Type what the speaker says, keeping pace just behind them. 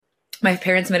my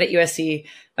parents met at USC.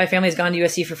 My family's gone to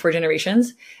USC for 4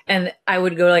 generations. And I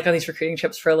would go like on these recruiting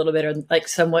trips for a little bit or like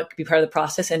somewhat be part of the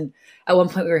process. And at one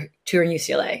point we were touring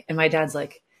UCLA and my dad's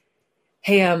like,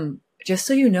 hey, just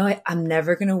so you know, I'm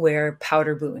never going to wear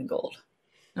powder blue and gold.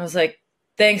 I was like,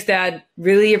 thanks, Dad.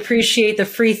 Really appreciate the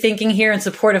free thinking here in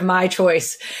support of my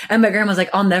choice. And my grandma's like,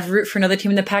 I'll never root for another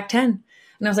team in the Pac-10.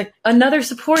 And I was like, another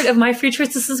support of my free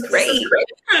choice. This is great.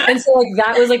 And so like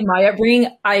that was like my upbringing.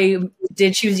 I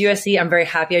did choose USC. I'm very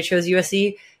happy I chose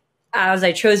USC. As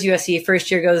I chose USC,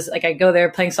 first year goes like I go there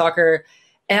playing soccer.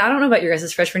 And I don't know about your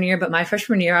guys' freshman year, but my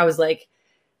freshman year, I was like,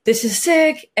 this is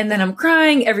sick. And then I'm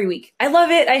crying every week. I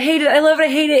love it. I hate it. I love it. I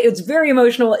hate it. It's very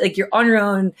emotional. Like you're on your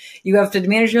own. You have to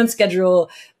manage your own schedule.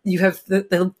 You have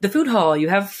the food hall. You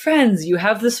have friends. You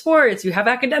have the sports. You have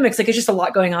academics. Like it's just a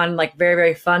lot going on. Like very,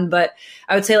 very fun. But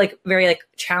I would say like very like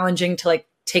challenging to like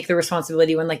take the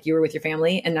responsibility when like you were with your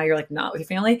family and now you're like not with your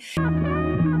family.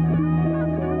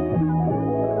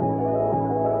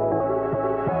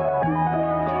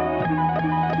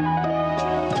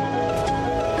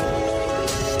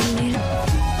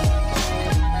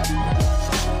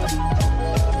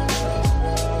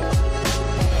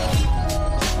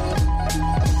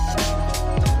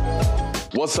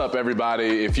 What's up,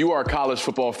 everybody? If you are a college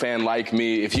football fan like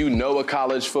me, if you know a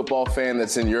college football fan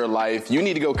that's in your life, you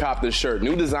need to go cop this shirt.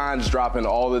 New designs dropping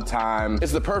all the time.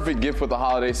 It's the perfect gift with the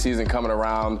holiday season coming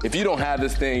around. If you don't have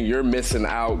this thing, you're missing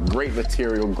out. Great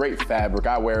material, great fabric.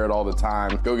 I wear it all the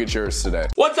time. Go get yours today.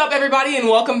 What's up, everybody, and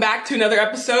welcome back to another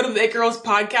episode of the It Girls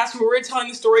podcast, where we're telling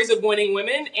the stories of winning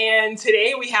women. And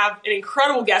today we have an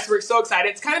incredible guest. We're so excited.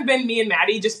 It's kind of been me and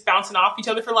Maddie just bouncing off each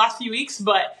other for the last few weeks,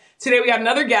 but today we have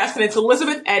another guest, and it's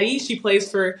Elizabeth Eddy. She plays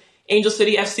for Angel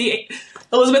City FC.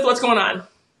 Elizabeth, what's going on?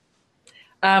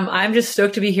 I'm just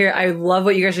stoked to be here. I love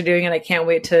what you guys are doing, and I can't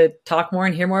wait to talk more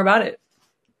and hear more about it.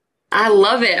 I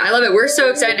love it. We're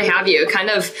so excited to have you. Kind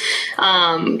of,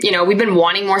 we've been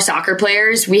wanting more soccer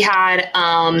players. We had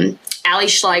Allie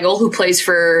Schlegel, who plays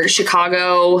for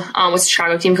Chicago. What's the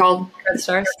Chicago team called? Red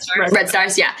Stars. Red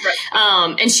Stars, yeah.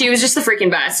 And she was just the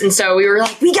freaking best. And so we were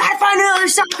like, we got to find another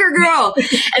soccer girl.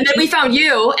 And then we found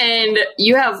you, and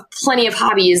you have plenty of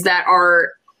hobbies that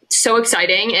are so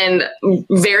exciting and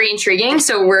very intriguing.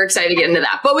 So we're excited to get into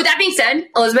that. But with that being said,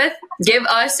 Elizabeth, give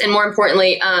us, and more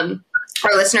importantly,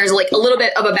 our listeners, like a little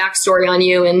bit of a backstory on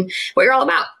you and what you're all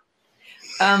about.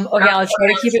 Okay, I'll try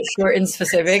to keep it short and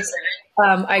specific.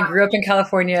 I grew up in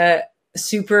California,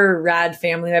 super rad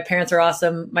family. My parents are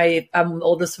awesome. I'm the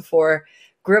oldest of 4.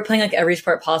 Grew up playing like every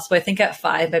sport possible. I think at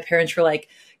 5, my parents were like,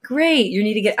 great, you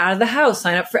need to get out of the house,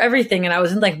 sign up for everything. And I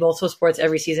was in like multiple sports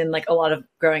every season, like a lot of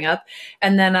growing up.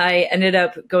 And then I ended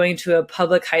up going to a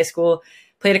public high school,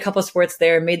 played a couple of sports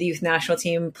there, made the youth national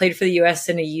team, played for the US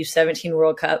in a U17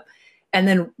 World Cup. And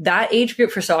then that age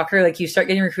group for soccer, like you start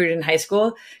getting recruited in high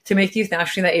school to make the youth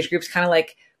national team. That age group's kind of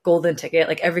like golden ticket.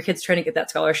 Like every kid's trying to get that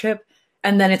scholarship.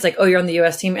 And then it's like, oh, you're on the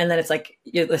US team. And then it's like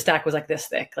the stack was like this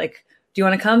thick. Like, do you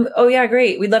want to come? Oh yeah,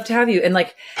 great. We'd love to have you. And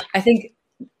like, I think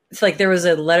it's like there was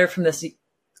a letter from this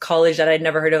college that I'd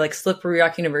never heard of, like Slippery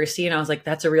Rock University. And I was like,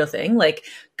 that's a real thing. Like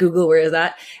Google, where is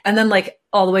that? And then like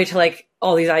all the way to like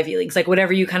all these Ivy Leagues, like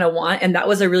whatever you kind of want. And that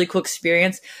was a really cool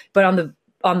experience. But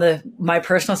on my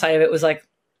personal side of it was like,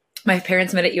 my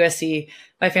parents met at USC.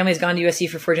 My family's gone to USC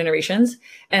for 4 generations.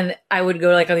 And I would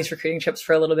go like on these recruiting trips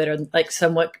for a little bit or like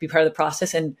somewhat be part of the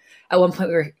process. And at one point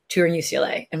we were touring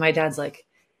UCLA and my dad's like,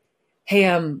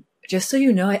 hey, just so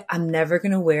you know, I'm never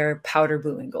going to wear powder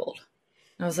blue and gold.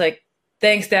 I was like,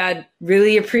 thanks, Dad.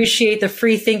 Really appreciate the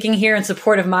free thinking here in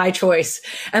support of my choice.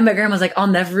 And my grandma's like, I'll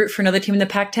never root for another team in the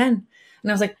Pac-10. And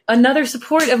I was like, another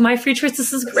support of my free choice.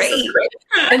 This is great.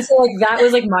 And so like that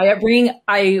was like my upbringing.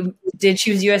 I did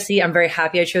choose USC. I'm very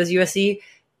happy I chose USC.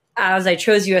 As I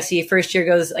chose USC, first year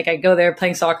goes like I go there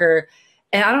playing soccer.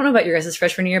 And I don't know about your guys'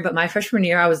 freshman year, but my freshman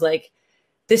year, I was like,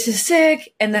 this is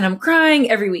sick. And then I'm crying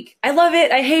every week. I love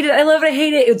it. I hate it. I love it. I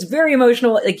hate it. It's very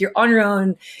emotional. Like you're on your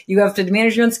own. You have to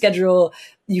manage your own schedule.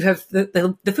 You have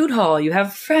the food hall. You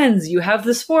have friends. You have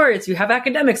the sports. You have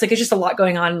academics. Like it's just a lot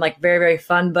going on. Like very, very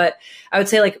fun. But I would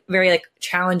say like very like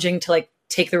challenging to like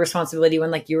take the responsibility when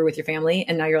like you were with your family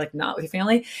and now you're like not with your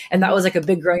family. And that was like a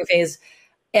big growing phase.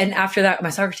 And after that, my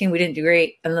soccer team, we didn't do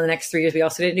great. And then the next 3 years, we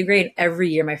also didn't do great. And every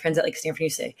year, my friends at like Stanford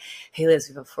used to say, hey, Liz,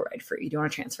 we have a full ride for you. Do you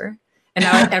want to transfer? And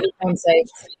now every time I say,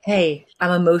 hey,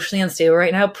 I'm emotionally unstable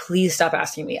right now. Please stop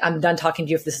asking me. I'm done talking to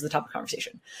you if this is the topic of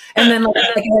conversation. And then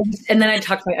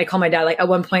I call my dad, like at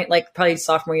one point, like probably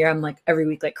sophomore year, I'm like every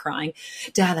week, like crying,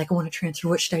 Dad, like I want to transfer.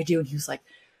 What should I do? And he was like,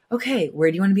 okay,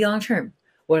 where do you want to be long term?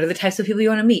 What are the types of people you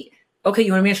want to meet? Okay,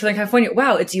 you want to be in Southern California?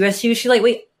 Wow, it's USU. She's like,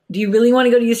 wait, do you really want to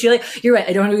go to UCLA? You're right.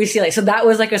 I don't want to go to UCLA. So that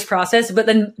was like his process. But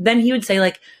then he would say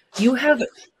like, you have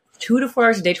 2 to 4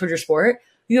 hours a day towards your sport.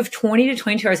 You have 20 to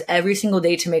 22 hours every single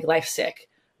day to make life sick.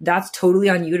 That's totally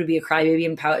on you to be a crybaby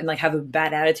and pout and like have a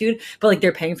bad attitude. But like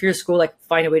they're paying for your school, like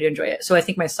find a way to enjoy it. So I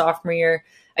think my sophomore year,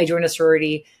 I joined a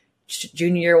sorority.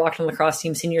 Junior year, walked on the lacrosse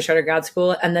team. Senior year, started grad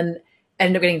school, and then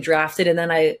ended up getting drafted. And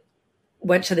then I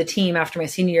went to the team after my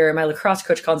senior year. My lacrosse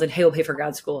coach called and said, "Hey, we'll pay for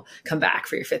grad school. Come back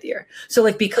for your 5th year." So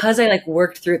like because I like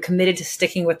worked through, committed to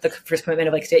sticking with the first commitment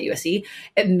of like stay at USC,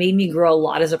 it made me grow a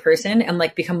lot as a person and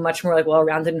like become much more like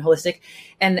well-rounded and holistic.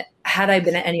 And had I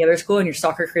been at any other school and your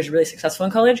soccer career is really successful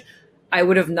in college, I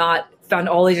would have not found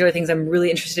all these other things I'm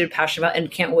really interested and passionate about and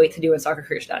can't wait to do when soccer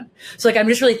career is done. So like I'm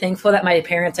just really thankful that my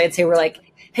parents, I'd say, were like,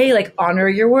 hey, like honor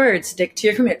your words, stick to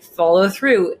your commitment, follow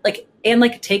through, like, and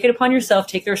like take it upon yourself,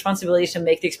 take the responsibility to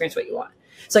make the experience what you want.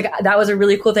 So like that was a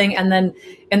really cool thing. And then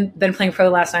been playing pro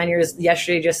the last 9 years.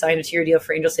 Yesterday just signed a 2-year deal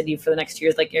for Angel City for the next 2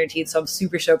 years, like guaranteed. So I'm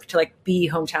super stoked to like be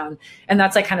hometown. And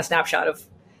that's like kind of snapshot of,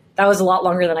 that was a lot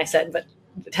longer than I said, but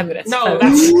 10 minutes. No,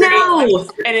 that's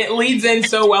great. And it leads in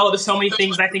so well to so many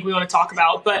things I think we want to talk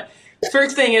about. But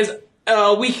first thing is,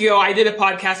 a week ago, I did a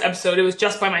podcast episode. It was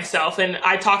just by myself. And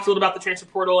I talked a little about the transfer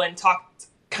portal and talked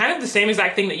kind of the same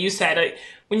exact thing that you said. Like,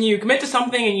 when you commit to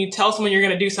something and you tell someone you're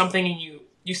going to do something and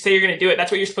you say you're going to do it,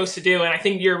 that's what you're supposed to do. And I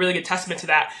think you're a really good testament to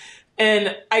that.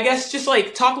 And I guess just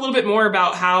like talk a little bit more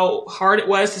about how hard it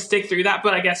was to stick through that,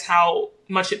 but I guess how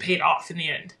much it paid off in the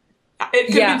end. It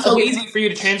could be so easy for you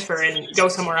to transfer and go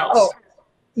somewhere else. Oh.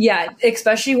 Yeah,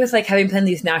 especially with like having played in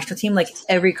these national team, like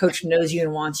every coach knows you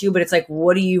and wants you, but it's like,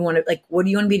 what do you want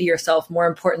to be to yourself more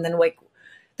important than like,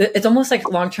 it's almost like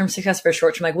long-term success for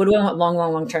short-term. Like, what do I want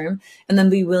long term? And then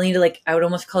be willing to like, I would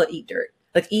almost call it eat dirt.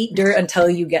 Like eat dirt until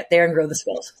you get there and grow the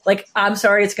skills. Like, I'm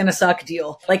sorry, it's going to suck,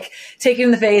 deal. Like take it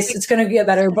in the face. It's going to get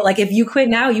better. But like, if you quit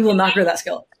now, you will not grow that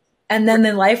skill. And then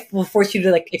life will force you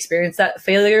to like experience that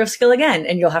failure of skill again.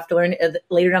 And you'll have to learn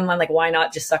later down the line, like, why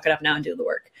not just suck it up now and do the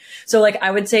work? So like, I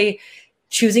would say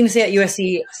choosing to stay at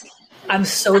USC, I'm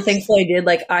so thankful I did.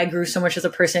 Like I grew so much as a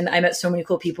person. I met so many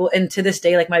cool people. And to this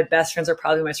day, like my best friends are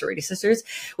probably my sorority sisters,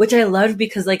 which I loved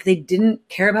because like they didn't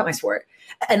care about my sport.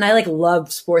 And I like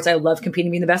love sports. I love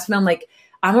competing, being the best. And I'm like,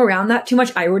 I'm around that too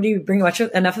much. I already bring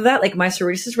enough of that. Like my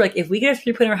sorority sisters were like, if we get a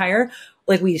 3-point or higher,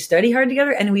 like we study hard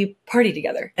together and we party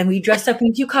together and we dress up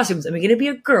in cute costumes and we get to be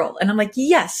a girl. And I'm like,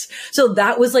 yes. So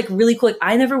that was like really cool. Like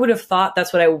I never would have thought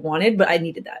that's what I wanted, but I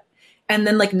needed that. And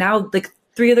then like now, like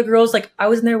 3 of the girls, like I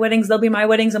was in their weddings, they'll be my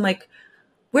weddings. I'm like,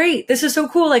 wait, this is so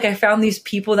cool. Like I found these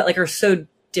people that like are so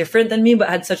different than me, but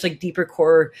had such like deeper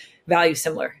core values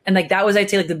similar. And like that was, I'd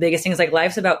say, like the biggest thing is like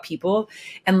life's about people,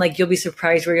 and like you'll be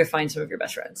surprised where you'll find some of your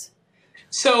best friends.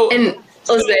 So, and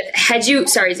Elizabeth, had you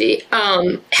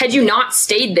not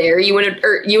stayed there, you would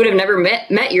have never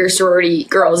met your sorority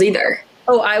girls either.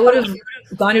 Oh, I would have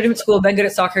gone to a different school, been good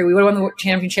at soccer. We would have won the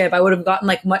championship. I would have gotten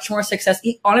like much more success.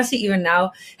 Honestly, even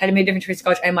now, had I made different trades in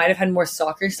college, I might have had more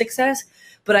soccer success,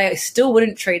 but I still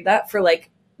wouldn't trade that for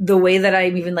like the way that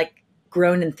I'm even like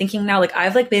grown and thinking now. Like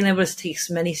I've like been able to take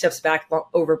many steps back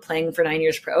over playing for 9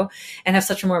 years pro and have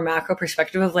such a more macro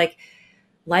perspective of like,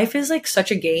 life is like such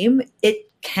a game.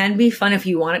 It can be fun if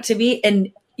you want it to be.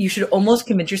 And you should almost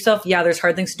convince yourself, yeah, there's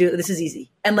hard things to do. This is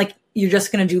easy. And like, you're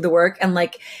just going to do the work. And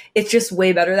like, it's just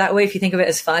way better that way if you think of it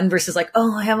as fun versus like,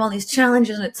 oh, I have all these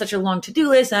challenges and it's such a long to-do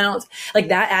list. And I don't like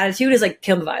that attitude is like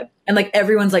killing the vibe. And like,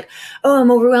 everyone's like, oh,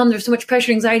 I'm overwhelmed. There's so much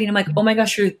pressure, anxiety. And I'm like, oh my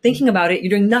gosh, you're thinking about it.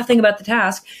 You're doing nothing about the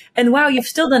task. And wow, you've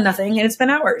still done nothing. And it's been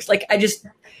hours. Like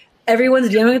everyone's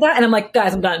dealing with that. And I'm like,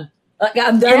 guys, I'm done. Like,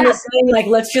 I'm done with saying, like,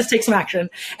 let's just take some action.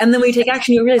 And then when you take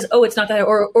action, you realize, oh, it's not that,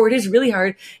 or it is really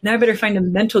hard. Now I better find a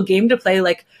mental game to play.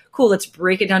 Like, cool, let's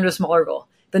break it down to a smaller goal.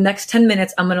 The next 10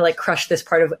 minutes, I'm going to like crush this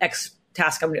part of X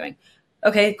task I'm doing.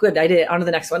 Okay, good. I did it. On to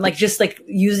the next one. Like just like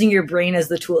using your brain as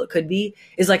the tool it could be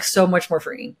is like so much more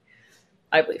freeing,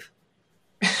 I believe.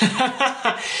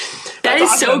 That is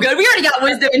awesome. So good. We already got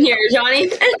wisdom in here,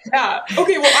 Johnny. Yeah.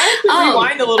 Okay, well, I have to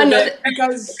rewind a little bit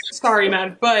because, sorry,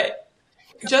 man, but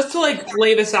just to like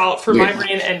lay this out for my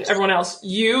brain and everyone else,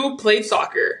 you played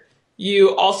soccer,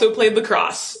 you also played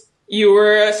lacrosse, you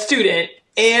were a student,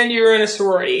 and you were in a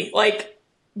sorority. Like,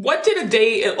 what did a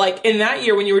day, like in that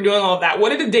year when you were doing all of that, what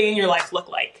did a day in your life look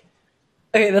like?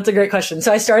 Okay, that's a great question.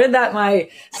 So I started that my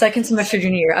second semester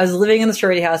junior year. I was living in the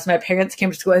sorority house. My parents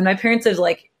came to school, and my parents is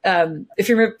like, if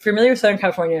you're familiar with Southern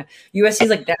California, USC is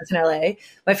like downtown LA.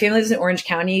 My family lives in Orange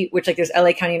County, which like there's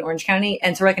LA County and Orange County,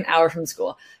 and so we're like an hour from the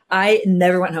school. I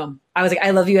never went home. I was like, I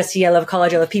love USC, I love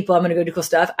college, I love people, I'm gonna go do cool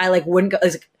stuff. I like wouldn't go.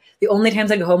 Like, the only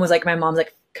times I'd go home was like my mom's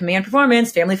like command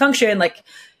performance, family function, like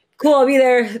cool, I'll be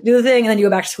there, do the thing. And then you go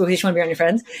back to school because you want to be around your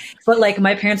friends. But like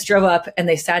my parents drove up and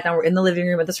they sat down. We're in the living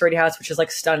room at the sorority house, which is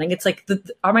like stunning. It's like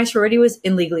my sorority was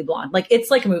in Legally Blonde. Like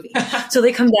it's like a movie. So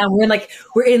they come down,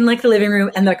 we're in like the living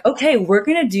room and they're like, okay, we're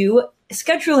going to do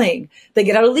scheduling. They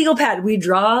get out a legal pad. We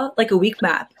draw like a week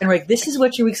map and we're like, this is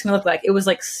what your week's going to look like. It was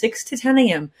like 6 to 10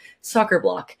 a.m. soccer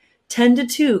block. 10 to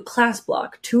 2 class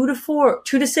block, 2 to 4,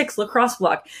 2 to 6 lacrosse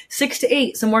block, 6 to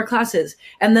 8 some more classes.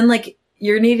 And then like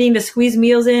you're needing to squeeze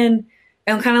meals in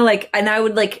and kind of like, and I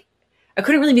would like, I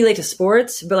couldn't really be late to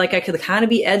sports, but like I could kind of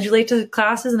be edge late to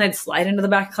classes and I'd slide into the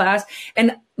back of class.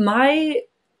 And my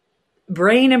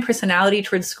brain and personality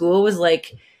towards school was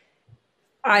like,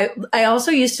 I also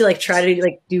used to like try to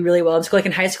like do really well in school. Like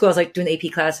in high school, I was like doing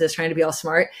AP classes, trying to be all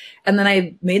smart. And then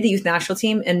I made the youth national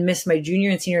team and missed my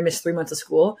junior and senior, missed 3 months of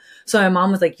school. So my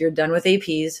mom was like, you're done with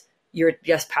APs. You're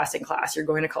just passing class. You're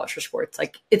going to college for sports.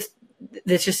 Like it's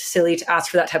just silly to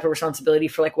ask for that type of responsibility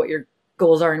for like what your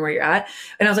goals are and where you're at.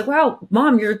 And I was like, wow,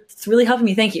 mom, you're really helping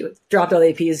me. Thank you. Dropped all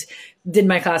the APs, did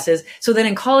my classes. So then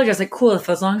in college, I was like, cool, if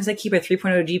as long as I keep a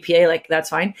 3.0 GPA, like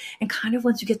that's fine. And kind of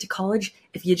once you get to college,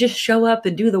 if you just show up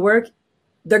and do the work,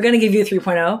 they're going to give you a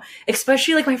 3.0,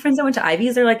 especially like my friends that went to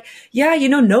Ivies. They're like, yeah,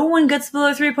 no one gets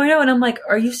below 3.0. And I'm like,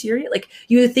 are you serious? Like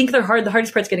you think they're hard. The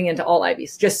hardest part's getting into all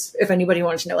Ivies. Just if anybody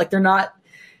wants to know, like they're not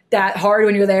that hard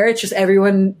when you're there. It's just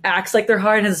everyone acts like they're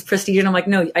hard and has prestige. And I'm like,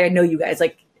 no, I know you guys.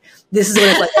 Like, this is what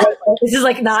it's like. This is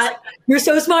like not, you're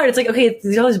so smart. It's like, okay,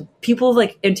 there's all these people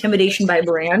like intimidation by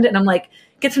brand. And I'm like,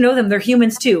 get to know them. They're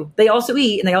humans too. They also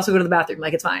eat and they also go to the bathroom.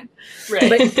 Like it's fine. Right.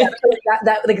 But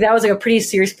that was like a pretty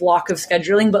serious block of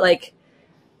scheduling. But like,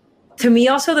 to me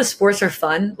also the sports are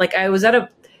fun. Like I was at a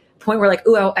point where like,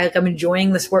 ooh, I'm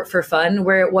enjoying the sport for fun,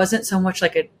 where it wasn't so much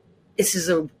like this is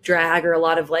a drag or a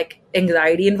lot of like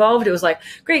anxiety involved. It was like,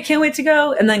 great, can't wait to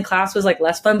go. And then class was like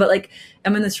less fun, but like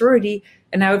I'm in the sorority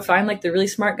and I would find like the really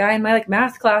smart guy in my like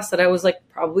math class that I was like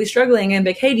probably struggling and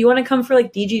be like, hey, do you want to come for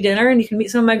like DG dinner? And you can meet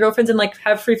some of my girlfriends and like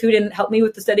have free food and help me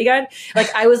with the study guide.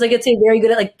 Like I was like, I'd say very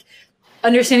good at like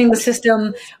understanding the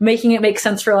system, making it make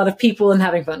sense for a lot of people and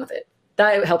having fun with it.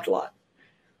 That helped a lot.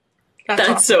 That's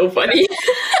awesome. So funny.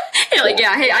 You're like,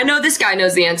 yeah, hey, I know this guy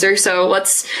knows the answer, so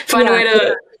let's find a way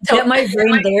to get my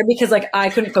brain there, because like I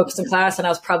couldn't focus in class and I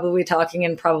was probably talking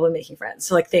and probably making friends.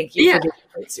 So like, thank you for being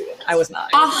a great student. I was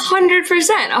not.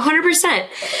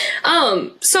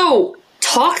 100%. So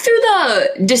talk through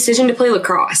the decision to play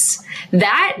lacrosse.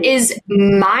 That is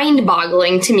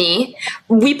mind-boggling to me.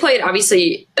 We played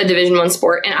obviously a Division I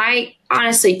sport, and I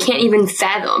honestly can't even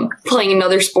fathom playing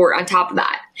another sport on top of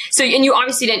that. So, and you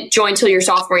obviously didn't join till your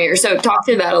sophomore year. So talk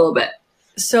through that a little bit.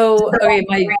 So, okay,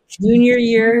 my junior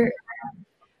year,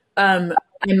 I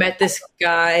met this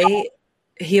guy.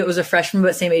 He was a freshman,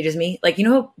 but same age as me. Like, you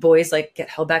know how boys like get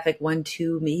held back like 1,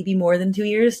 2, maybe more than 2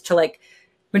 years to like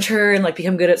mature and like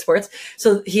become good at sports.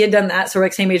 So he had done that. So we're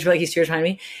like same age, but like he's 2 years behind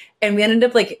me. And we ended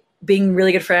up like being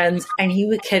really good friends. And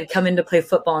he had come in to play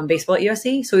football and baseball at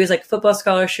USC. So he was like football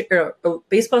scholarship or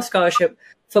baseball scholarship,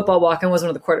 football walk, and was one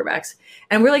of the quarterbacks.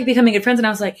 And we're like becoming good friends. And I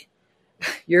was like,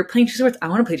 you're playing 2 sports. I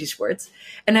want to play 2 sports.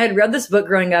 And I had read this book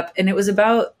growing up, and it was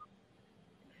about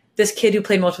this kid who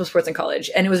played multiple sports in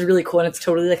college, and it was really cool. And it's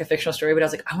totally like a fictional story, but I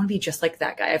was like, I want to be just like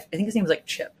that guy. I think his name was like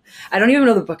Chip. I don't even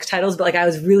know the book titles, but like I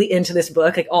was really into this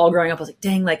book, like all growing up. I was like,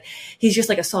 dang, like he's just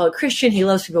like a solid Christian. He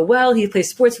loves people well. He plays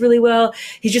sports really well.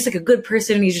 He's just like a good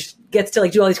person. And he just gets to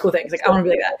like do all these cool things. Like I want to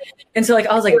be like that. And so like,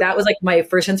 I was like, that was like my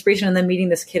first inspiration. And then meeting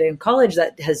this kid in college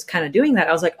that has kind of doing that,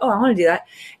 I was like, oh, I want to do that.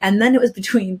 And then it was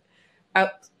between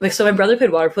so my brother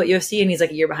played water polo at USC, and he's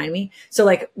like a year behind me. So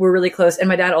like we're really close. And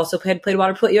my dad also played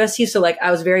water polo at USC. So like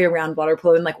I was very around water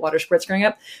polo and like water sports growing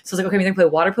up. So I was like, okay, I'm going to play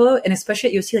water polo. And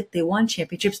especially at USC, like they won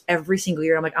championships every single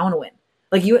year. I'm like, I want to win.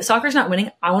 Like soccer's not winning.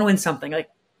 I want to win something. Like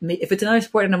if it's another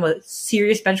sport and I'm a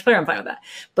serious bench player, I'm fine with that.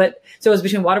 But so it was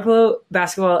between water polo,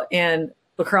 basketball, and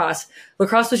lacrosse.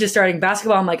 Lacrosse was just starting.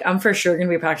 Basketball, I'm like, I'm for sure going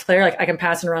to be a practice player. Like I can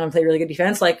pass and run and play really good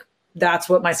defense. Like that's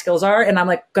what my skills are. And I'm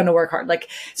like going to work hard. Like,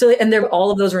 so, and all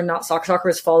of those were not soccer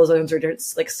was fall. Those ones were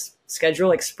like schedule,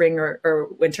 like spring or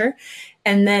winter.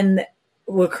 And then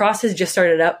lacrosse has just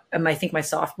started up. I think my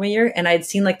sophomore year. And I'd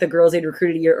seen like the girls they'd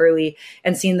recruited a year early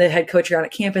and seen the head coach around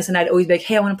at campus. And I'd always be like,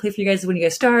 hey, I want to play for you guys when you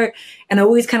guys start. And I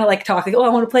always kind of like talk like, oh, I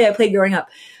want to play. I played growing up.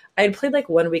 I had played like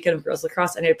one weekend of girls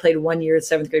lacrosse, and I had played 1 year of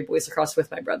 7th grade boys lacrosse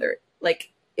with my brother,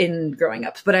 like in growing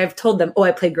up. But I've told them, oh,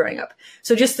 I played growing up.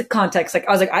 So just the context, like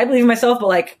I was like, I believe in myself, but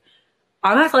like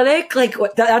I'm athletic. Like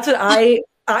that's what I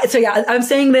So yeah, I'm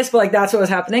saying this, but like that's what was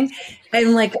happening.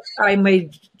 And like my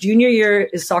junior year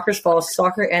is soccer's fall.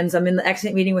 Soccer ends. I'm in the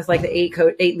exit meeting with like the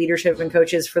eight leadership and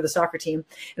coaches for the soccer team.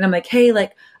 And I'm like, hey,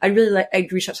 like I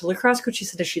reached out to the lacrosse coach. She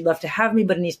said that she'd love to have me,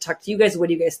 but I need to talk to you guys. What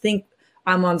do you guys think?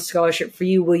 I'm on scholarship for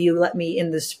you. Will you let me in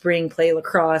the spring play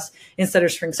lacrosse instead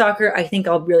of spring soccer? I think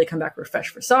I'll really come back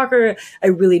refreshed for soccer. I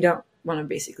really don't want to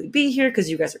basically be here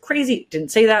because you guys are crazy. Didn't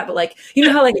say that, but like, you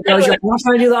know how like girls, you're like, I'm not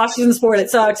trying to do the off-season sport.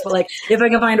 It sucks, but like if I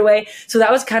can find a way. So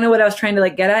that was kind of what I was trying to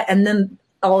like get at. And then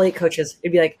all 8 coaches,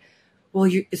 it'd be like, well,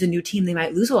 it's a new team. They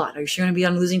might lose a lot. Are you sure going to be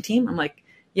on a losing team? I'm like,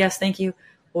 yes, thank you.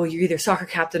 Well, you're either soccer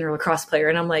captain or lacrosse player.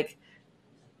 And I'm like,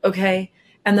 okay.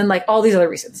 And then like all these other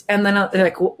reasons. And then they're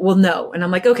like, well, no. And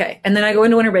I'm like, okay. And then I go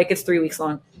into winter break. It's 3 weeks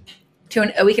long.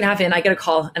 A week and a half in, I get a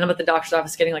call and I'm at the doctor's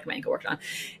office getting like my ankle worked on.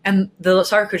 And the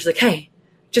soccer coach is like, hey,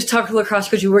 just talk to the lacrosse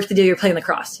coach. You work the day you're playing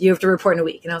lacrosse. You have to report in a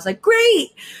week. And I was like, great.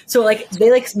 So like they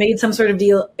like made some sort of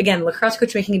deal. Again, lacrosse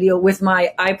coach making a deal with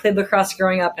I played lacrosse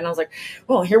growing up and I was like,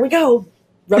 well, here we go.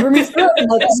 Rubber meets the road.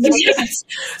 Like, yes.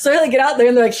 So I like get out there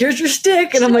and they're like, here's your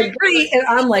stick. And I'm like, great. And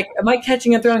I'm like, my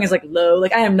catching and throwing is like low.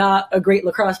 Like I am not a great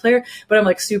lacrosse player, but I'm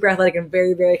like super athletic and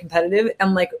very, very competitive.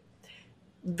 And like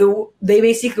they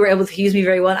basically were able to use me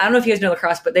very well. And I don't know if you guys know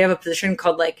lacrosse, but they have a position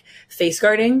called like face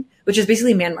guarding, which is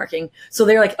basically man marking. So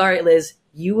they're like, all right, Liz,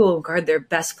 you will guard their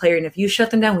best player. And if you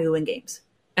shut them down, we will win games.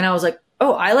 And I was like,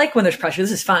 oh, I like when there's pressure.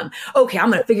 This is fun. Okay, I'm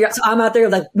going to figure out. So I'm out there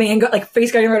like like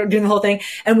face guarding, doing the whole thing.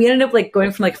 And we ended up like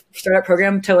going from like startup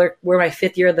program to like we're my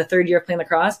 5th year, the 3rd year of playing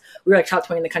lacrosse. We were like top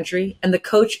 20 in the country. And the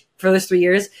coach for those 3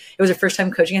 years, it was her first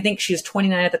time coaching. I think she was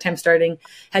 29 at the time starting,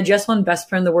 had just won best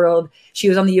player in the world. She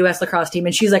was on the US lacrosse team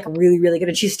and she's like really, really good.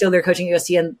 And she's still there coaching at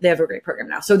USC and they have a great program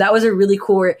now. So that was a really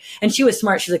cool, and she was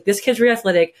smart. She's like, this kid's really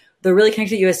athletic. They're really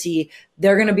connected to USC.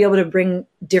 They're going to be able to bring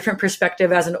different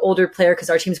perspective as an older player because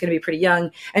our team's going to be pretty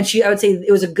young. And I would say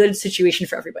it was a good situation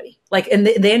for everybody. Like, and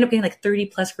they end up getting like 30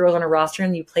 plus girls on a roster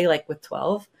and you play like with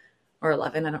 12 or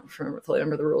 11. I don't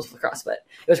remember the rules of lacrosse, but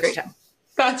it was a great time.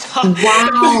 That's awesome.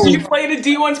 Wow. You played a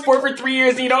D1 sport for 3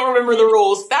 years and you don't remember the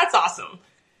rules. That's awesome.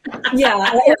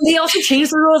 Yeah. They also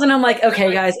changed the rules and I'm like,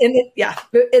 okay, guys. And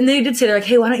and they did say, they're like,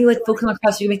 hey, why don't you like focus on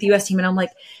lacrosse so you make the US team? And I'm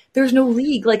like, there's no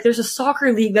league. Like there's a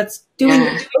soccer league that's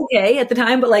doing okay at the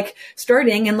time, but like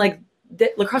starting and like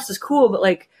lacrosse is cool, but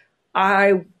like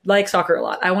I like soccer a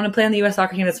lot. I want to play on the US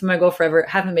soccer team. That's my goal forever.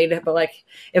 Haven't made it, but like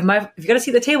if you got to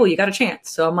see the table, you got a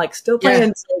chance. So I'm like still playing.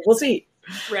 Yeah. So we'll see.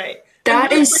 Right.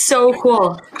 That is so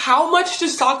cool. How much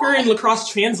does soccer and lacrosse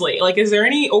translate? Like, is there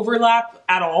any overlap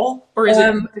at all, or is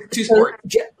it two sports?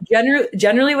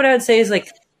 Generally, what I would say is like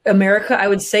America. I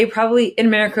would say probably in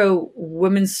America,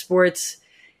 women's sports.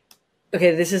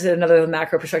 Okay, this is another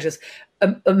macro perspective.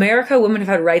 America, women have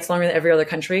had rights longer than every other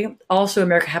country. Also,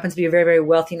 America happens to be a very, very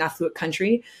wealthy and affluent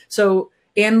country. So,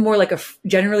 and more like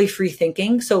generally free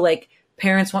thinking. So, like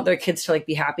parents want their kids to like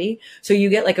be happy. So you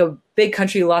get like a big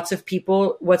country, lots of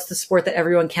people. What's the sport that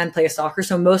everyone can play? Soccer.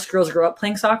 So most girls grow up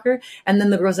playing soccer. And then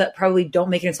the girls that probably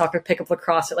don't make it in soccer pick up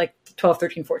lacrosse at like 12,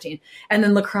 13, 14. And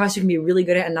then lacrosse you can be really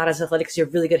good at and not as athletic because you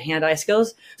have really good hand-eye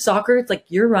skills. Soccer, it's like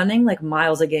you're running like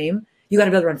miles a game. You got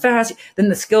to be able to run fast. Then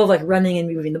the skill of like running and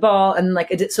moving the ball. And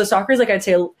like, so soccer is like, I'd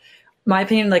say, my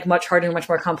opinion, like much harder and much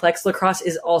more complex. Lacrosse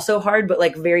is also hard, but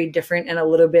like very different and a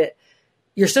little bit,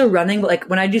 you're still running. But like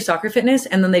when I do soccer fitness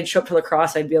and then they'd show up to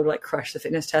lacrosse, I'd be able to like crush the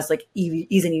fitness test, like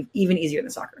even easier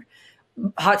than soccer.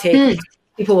 Hot take,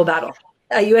 people will battle.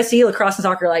 At USC, lacrosse and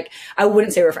soccer, like I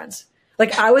wouldn't say we're friends.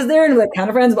 Like I was there and we're like kind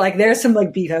of friends, but like there's some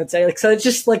like beef, I would say. Like, so it's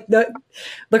just like the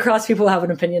lacrosse people have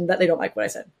an opinion that they don't like what I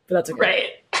said, but that's okay. Right.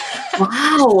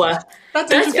 Wow.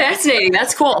 That's fascinating.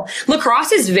 That's cool.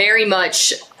 Lacrosse is very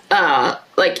much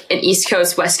like an East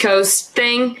Coast, West Coast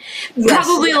thing. Yes,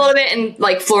 probably a little bit in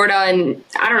like Florida and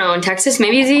I don't know, in Texas,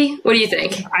 maybe. Z? What do you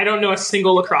think? I don't know a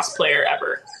single lacrosse player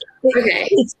ever. Okay.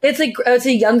 It's like, it's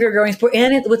a younger growing sport.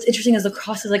 And what's interesting is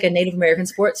lacrosse is like a Native American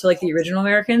sport. So like the original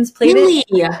Americans played it.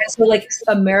 And so like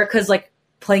America's like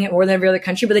playing it more than every other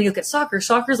country. But then you look at soccer.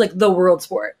 Soccer is like the world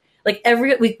sport. Like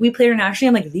we play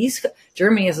internationally. I'm like,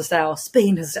 Germany has a style,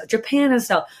 Spain has a style, Japan has a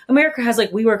style. America has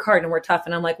like, we work hard and we're tough.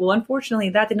 And I'm like, well,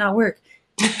 unfortunately that did not work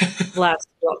last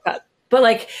World Cup. But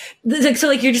like, so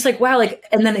like, you're just like, wow. Like,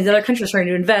 and then these other countries are starting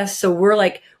to invest. So we're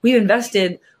like, we've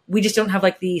invested. We just don't have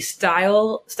like the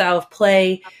style of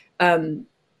play,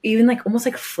 even like almost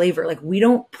like flavor. Like we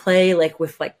don't play like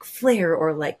with like flair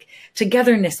or like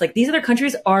togetherness. Like these other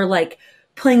countries are like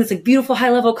playing this like beautiful high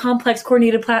level, complex,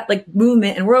 coordinated like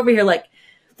movement. And we're over here like,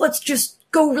 let's just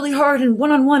go really hard and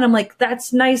one-on-one. I'm like,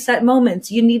 that's nice at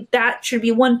moments. You need, that should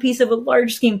be one piece of a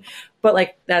large scheme. But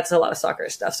like, that's a lot of soccer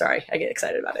stuff. Sorry. I get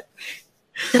excited about it.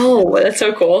 No, that's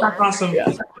so cool. That's awesome.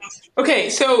 Yeah. Okay,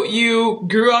 so you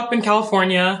grew up in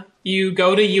California. You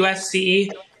go to USC.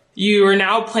 You are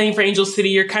now playing for Angel City.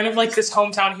 You're kind of like this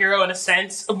hometown hero in a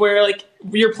sense of where like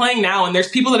you're playing now, and there's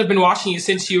people that have been watching you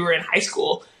since you were in high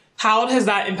school. How has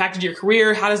that impacted your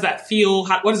career? How does that feel?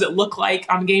 What does it look like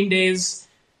on game days?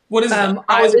 What is how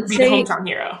is it to be the hometown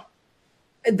hero?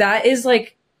 That is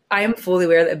like, I am fully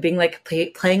aware that being like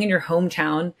playing in your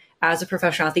hometown as a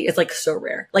professional athlete is like so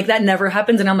rare. Like that never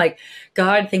happens. And I'm like,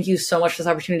 God, thank you so much for this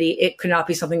opportunity. It could not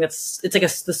be something it's like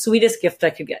the sweetest gift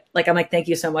I could get. Like, I'm like, thank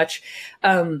you so much.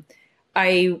 My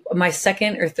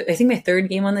second or I think my third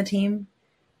game on the team,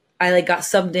 I like got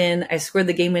subbed in. I scored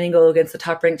the game winning goal against the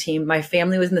top ranked team. My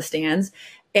family was in the stands,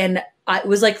 and it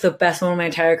was like the best moment of my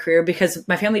entire career because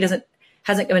my family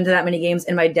hasn't come into that many games.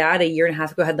 And my dad a year and a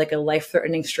half ago had like a life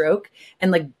threatening stroke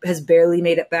and like has barely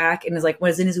made it back and is like,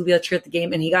 was in his wheelchair at the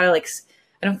game. And he got to like,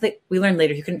 I don't think we learned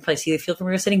later, he couldn't probably see the field from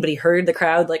where he was sitting, but he heard the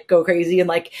crowd like go crazy. And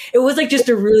like, it was like just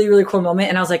a really, really cool moment.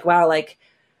 And I was like, wow, like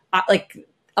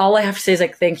all I have to say is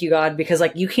like, thank you, God, because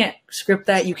like you can't script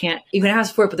that. You can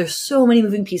ask for it, but there's so many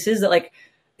moving pieces that like,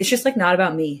 it's just like not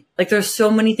about me. Like there's so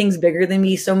many things bigger than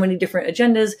me, so many different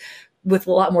agendas with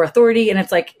a lot more authority. And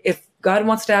it's like, if God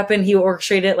wants to happen, he will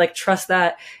orchestrate it, like trust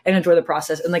that and enjoy the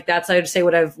process. And like, that's, I would say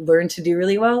what I've learned to do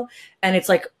really well. And it's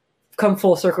like come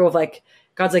full circle of like,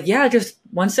 God's like, yeah, just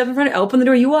one step in front, open the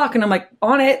door, you walk. And I'm like,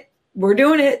 on it, we're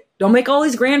doing it. Don't make all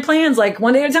these grand plans, like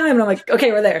one day at a time. And I'm like,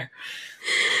 okay, we're there.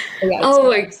 Yeah, oh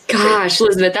my gosh,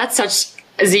 Elizabeth, that's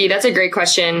a great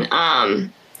question.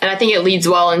 And I think it leads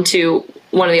well into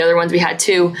one of the other ones we had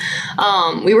too.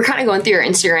 We were kind of going through your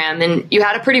Instagram and you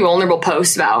had a pretty vulnerable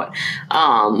post about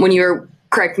when you were,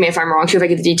 correct me if I'm wrong too, if I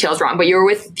get the details wrong, but you were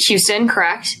with Houston,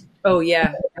 correct? Oh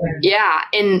yeah. Yeah.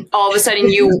 And all of a sudden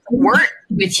you weren't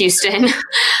with Houston.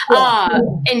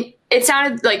 And it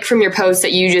sounded like from your post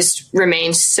that you just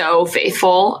remained so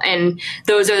faithful. And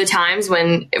those are the times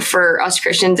when for us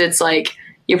Christians, it's like,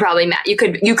 you're probably mad. You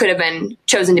could have been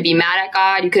chosen to be mad at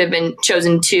God. You could have been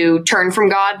chosen to turn from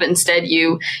God, but instead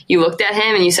you looked at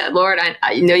him and you said, Lord,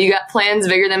 I know you got plans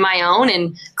bigger than my own.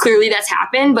 And clearly that's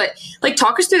happened, but like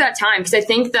talk us through that time. Cause I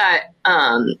think that,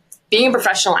 being a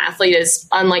professional athlete is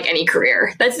unlike any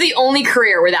career. That's the only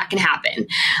career where that can happen.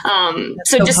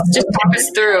 So just talk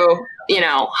us through,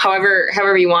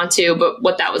 however you want to, but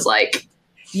what that was like.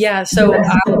 Yeah. So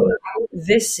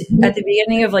this at the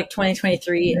beginning of like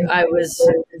 2023, I was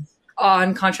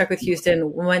on contract with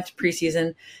Houston, went to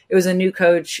preseason. It was a new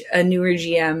coach, a newer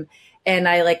GM. And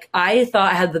I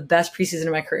thought I had the best preseason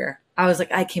of my career. I was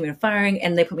like, I came in firing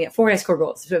and they put me at forward, I score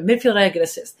goals. So at midfield, I get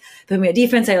assists. They put me at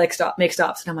defense, I make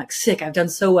stops. And I'm like, sick, I've done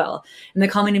so well. And they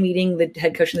call me in a meeting, the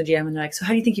head coach and the GM, and they're like, so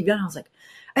how do you think you've done? I was like,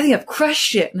 I think I've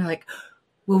crushed it. And they're like,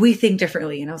 well, we think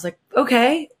differently. And I was like,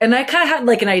 okay. And I kind of had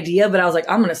like an idea, but I was like,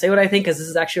 I'm going to say what I think because this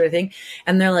is actually what I think.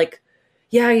 And they're like,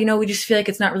 yeah, we just feel like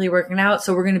it's not really working out.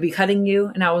 So we're going to be cutting you.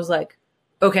 And I was like,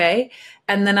 okay.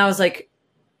 And then I was like,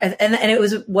 and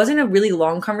it wasn't a really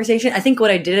long conversation. I think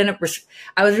what I did end up,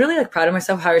 I was really like proud of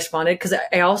myself how I responded. Cause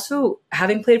I also,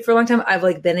 having played for a long time, I've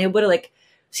like been able to like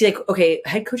see like, okay,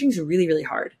 head coaching is really, really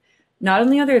hard. Not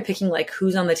only are they picking like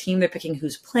who's on the team, they're picking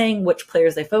who's playing, which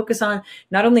players they focus on.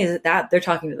 Not only is it that, they're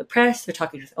talking to the press, they're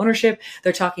talking to ownership,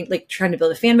 they're talking like trying to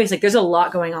build a fan base. Like there's a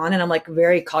lot going on, and I'm like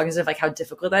very cognizant of like how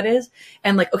difficult that is.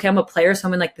 And like, okay, I'm a player, so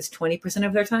I'm in like this 20%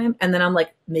 of their time, and then I'm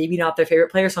like maybe not their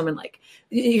favorite player, so I'm in like,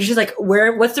 you're just like,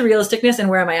 what's the realisticness and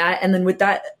where am I at? And then with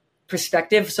that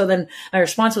perspective, so then my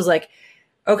response was like,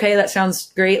 okay, that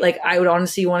sounds great. Like, I would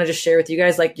honestly want to just share with you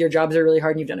guys, like, your jobs are really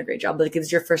hard and you've done a great job. Like, this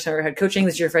is your first time ever head coaching.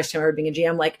 This is your first time ever being a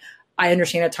GM. Like, I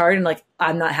understand it's hard and like,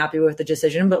 I'm not happy with the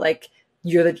decision, but like,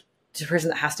 you're the person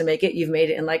that has to make it. You've made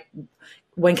it. And like,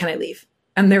 when can I leave?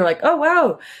 And they were like, oh,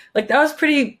 wow. Like, that was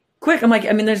pretty quick. I'm like,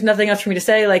 I mean, there's nothing else for me to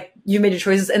say. Like, you made your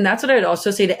choices. And that's what I would also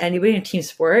say to anybody in team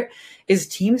sport is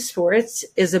team sports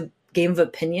is a game of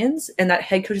opinions, and that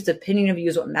head coach's opinion of you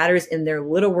is what matters in their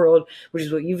little world, which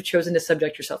is what you've chosen to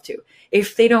subject yourself to.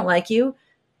 If they don't like you,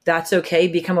 that's okay.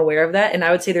 Become aware of that. And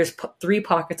I would say there's 3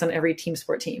 pockets on every team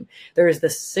sport team. There's the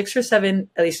 6 or 7,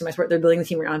 at least in my sport, they're building the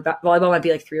team around. Volleyball might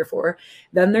be like 3 or 4.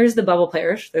 Then there's the bubble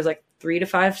players. There's like 3 to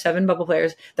 5, 7 bubble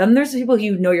players. Then there's the people who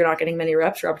you're not getting many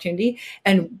reps or opportunity.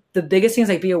 And the biggest thing is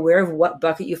like be aware of what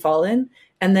bucket you fall in.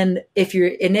 And then if you're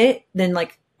in it, then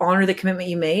like honor the commitment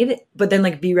you made, but then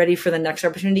like be ready for the next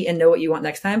opportunity and know what you want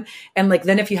next time. And like,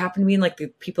 then if you happen to be in like the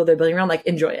people they're building around, like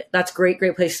enjoy it. That's great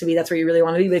place to be. That's where you really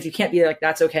want to be. But if you can't be there, like,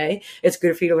 that's okay. It's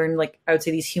good for you to learn, like, I would say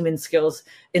these human skills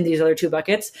in these other 2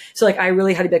 buckets. So like, I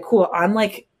really had to be like, cool. I'm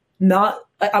like,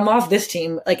 I'm off this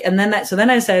team. Like, and then then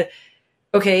I said,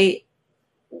 okay,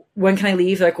 when can I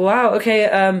leave? They're like, wow,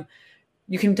 okay.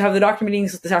 You can have the doctor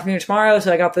meetings this afternoon or tomorrow.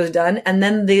 So I got those done. And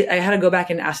then I had to go back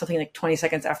and ask something like 20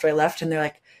 seconds after I left. And they're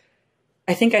like,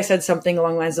 I think I said something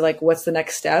along the lines of like, what's the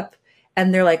next step?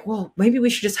 And they're like, well, maybe we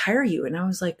should just hire you. And I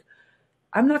was like,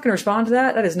 I'm not going to respond to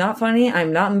that. That is not funny.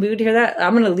 I'm not in the mood to hear that.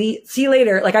 I'm going to leave. See you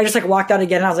later. Like, I just like walked out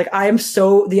again. And I was like, I am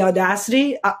so the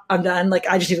audacity. I'm done. Like,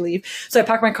 I just need to leave. So I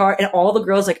packed my car, and all the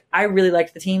girls, like, I really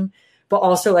liked the team, but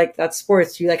also like that's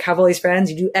sports. You like have all these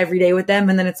friends, you do every day with them.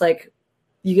 And then it's like,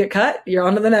 you get cut, you're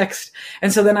on to the next.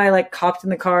 And so then I like hopped in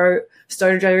the car,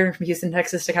 started driving from Houston,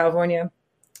 Texas to California.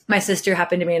 My sister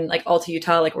happened to be in like Alta,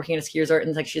 Utah, like working at a ski resort,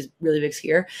 and like she's a really big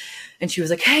skier. And she was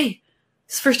like, hey,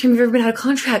 this is the first time you've ever been out of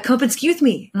contract. Come up and ski with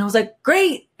me. And I was like,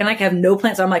 great. And like I have no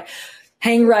plans. So I'm like,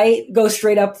 hang right, go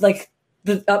straight up like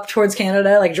up towards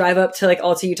Canada, like drive up to like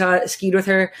Alta, Utah, skied with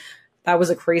her. That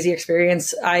was a crazy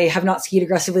experience. I have not skied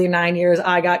aggressively in 9 years.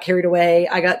 I got carried away.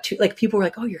 I got too, like, people were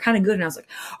like, oh, you're kind of good. And I was like,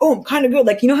 oh, I'm kind of good.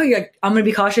 Like, you know how you're like, I'm going to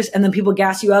be cautious. And then people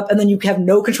gas you up and then you have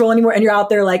no control anymore. And you're out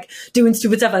there like doing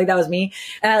stupid stuff. Like that was me.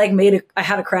 And I like I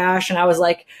had a crash, and I was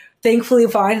like, thankfully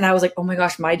fine. And I was like, oh my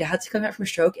gosh, my dad's coming back from a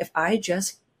stroke. If I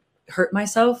just hurt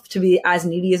myself to be as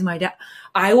needy as my dad,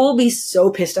 I will be so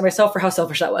pissed at myself for how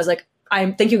selfish that was. Like,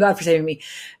 thank you God for saving me.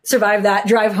 Survive that,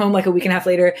 drive home like a week and a half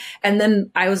later. And then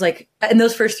I was like, in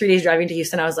those first 3 days driving to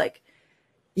Houston, I was like,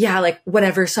 yeah, like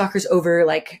whatever, soccer's over.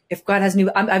 Like if God has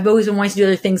I've always been wanting to do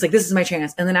other things. Like this is my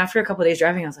chance. And then after a couple of days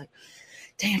driving, I was like,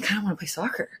 dang, I kind of want to play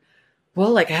soccer.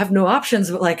 Well, like I have no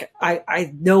options, but like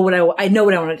I know what I want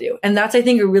to do. And that's, I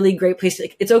think, a really great place to,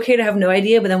 like, it's okay to have no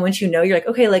idea. But then once you know, you're like,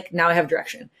 okay, like now I have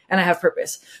direction and I have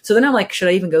purpose. So then I'm like, should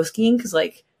I even go skiing? Cause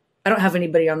like, I don't have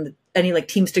anybody on any like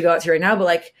teams to go out to right now, but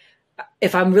like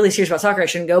if I'm really serious about soccer, I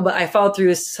shouldn't go. But I followed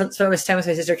through some of this time with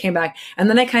my sister, came back, and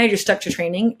then I kind of just stuck to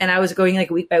training, and I was going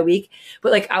like week by week.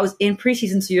 But like I was in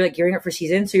preseason, so you're like gearing up for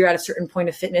season, so you're at a certain point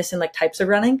of fitness and like types of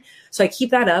running. So I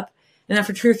keep that up, and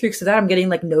after 2 or 3 weeks of that, I'm getting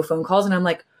like no phone calls, and I'm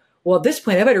like, well, at this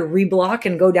point, I better reblock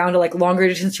and go down to like longer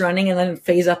distance running and then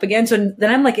phase up again. So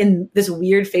then I'm like in this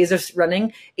weird phase of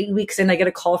running. 8 weeks in, I get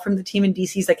a call from the team in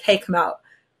DC. It's like, hey, come out,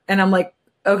 and I'm like,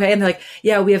 okay. And they're like,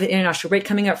 yeah, we have an international break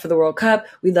coming up for the World Cup.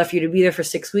 We'd love for you to be there for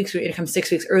 6 weeks. We're going to come 6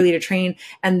 weeks early to train.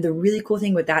 And the really cool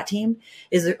thing with that team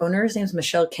is their owner's name is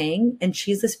Michelle Kang, and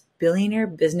she's this billionaire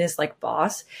business like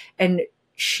boss. And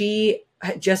she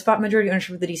had just bought majority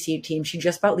ownership of the DC team. She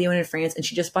just bought Lyon in France, and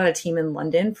she just bought a team in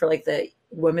London for like the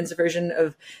women's version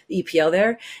of the EPL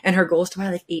there. And her goal is to buy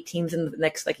like 8 teams in the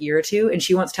next like year or two. And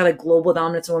she wants to have like global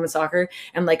dominance in women's soccer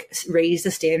and like raise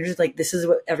the standards. Like this is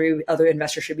what every other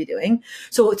investor should be doing.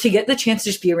 So to get the chance to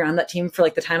just be around that team for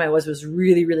like the time I was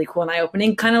really, really cool and eye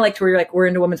opening. Kind of like to where you're like, we're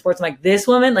into women's sports. I'm like, this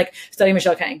woman, like studying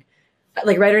Michelle Kang.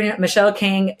 Like writer Michelle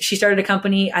Kang, she started a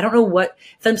company. I don't know what,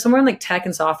 somewhere in like tech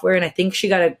and software. And I think she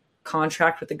got a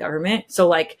contract with the government. So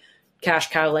like cash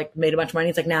cow, like made a bunch of money.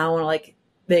 It's like, now I want to like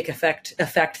make affect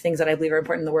things that I believe are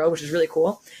important in the world, which is really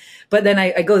cool. But then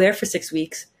I go there for 6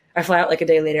 weeks. I fly out like a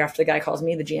day later after the guy calls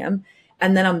me, the GM.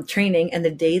 And then I'm training. And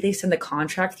the day they send the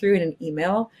contract through in an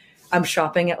email, I'm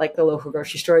shopping at like the local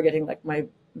grocery store, getting like my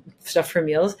stuff for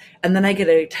meals. And then I get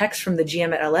a text from the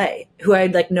GM at LA, who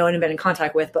I'd like known and been in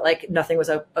contact with, but like nothing was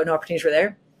no opportunities were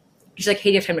there. She's like, hey,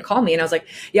 do you have time to call me? And I was like,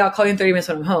 yeah, I'll call you in 30 minutes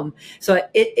when I'm home. So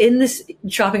in this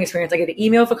shopping experience, I get an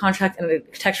email for contract and a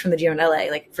text from the GM in LA,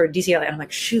 like for DC LA. And I'm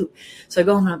like, shoot. So I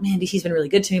go home and I'm like, man, DC's been really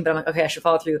good to me. But I'm like, okay, I should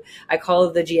follow through. I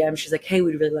call the GM. She's like, hey,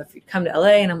 we'd really love for you to come to LA.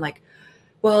 And I'm like,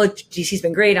 well, DC's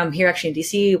been great. I'm here actually in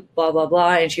DC, blah, blah,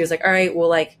 blah. And she was like, all right, well,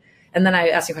 like, and then I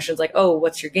asked me questions like, oh,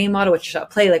 what's your game model? What's your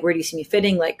shot play? Like, where do you see me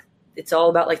fitting? Like, it's all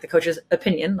about like the coach's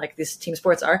opinion, like these team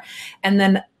sports are. And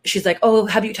then she's like, oh,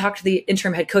 have you talked to the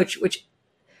interim head coach, which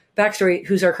backstory,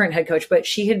 who's our current head coach, but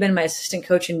she had been my assistant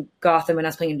coach in Gotham when I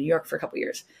was playing in New York for a couple of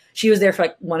years. She was there for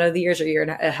like one of the years or a year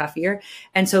and a half year.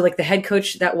 And so like the head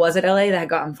coach that was at LA that had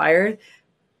gotten fired,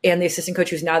 and the assistant coach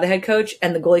who's now the head coach,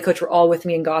 and the goalie coach were all with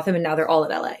me in Gotham, and now they're all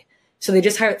at LA. So they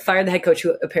just fired the head coach,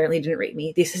 who apparently didn't rate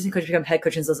me. The assistant coach became head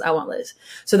coach and says, I want Liz.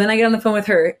 So then I get on the phone with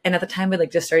her. And at the time, I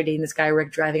like just started dating this guy. We're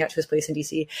like driving out to his place in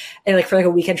DC and like for like a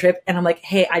weekend trip. And I'm like,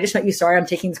 hey, I just met you. Sorry, I'm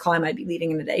taking this call. I might be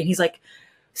leaving in a day. And he's like,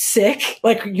 sick?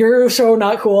 Like, you're so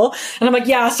not cool. And I'm like,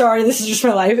 yeah, sorry, this is just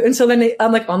my life. And so then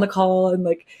I'm like on the call, and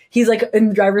like, he's like in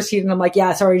the driver's seat, and I'm like,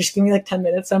 yeah, sorry, just give me like 10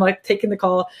 minutes. So I'm like taking the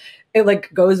call. It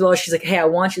like goes well. She's like, hey, I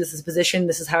want you. This is a position.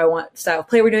 This is how I want style of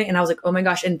play we're doing. And I was like, oh my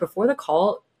gosh. And before the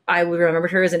call, I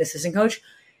remembered her as an assistant coach.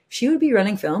 She would be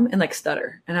running film and like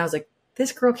stutter. And I was like,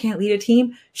 this girl can't lead a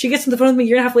team. She gets on the phone with me a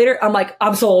year and a half later. I'm like,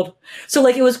 I'm sold. So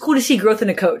like, it was cool to see growth in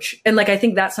a coach. And like, I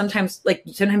think that sometimes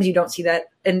you don't see that.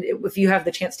 And if you have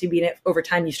the chance to be in it over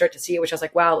time, you start to see it, which I was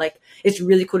like, wow, like it's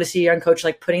really cool to see a young coach,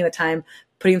 like putting the time,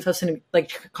 putting themselves in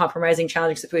like compromising,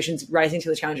 challenging situations, rising to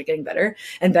the challenge and getting better.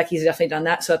 And Becky's definitely done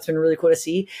that. So that's been really cool to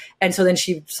see. And so then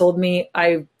she sold me.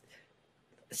 I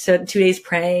spent 2 days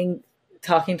praying,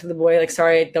 talking to the boy, like,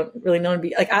 sorry, I don't really know to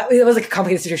be like, it was like a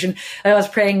complicated situation. I was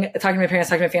praying, talking to my parents,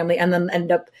 talking to my family, and then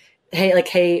ended up,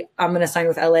 hey, I'm going to sign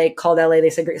with LA, called LA.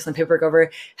 They said, great, send paperwork over,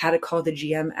 had to call the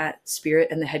GM at Spirit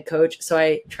and the head coach. So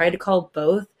I tried to call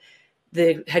both.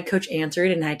 The head coach answered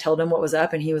and I told him what was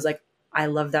up. And he was like, I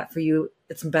love that for you.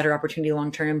 It's a better opportunity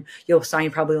long-term. You'll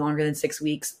sign probably longer than 6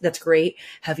 weeks. That's great.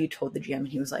 Have you told the GM? And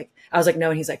he was like, I was like, no.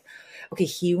 And he's like, okay,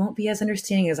 he won't be as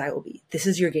understanding as I will be. This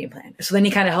is your game plan. So then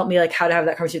he kind of helped me like how to have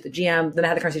that conversation with the GM. Then I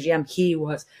had the conversation with the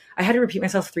GM. I had to repeat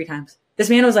myself 3 times. This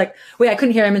man was like, wait, I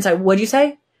couldn't hear him inside. What'd you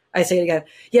say? I say it again.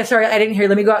 Yeah, sorry, I didn't hear.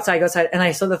 Let me go outside. And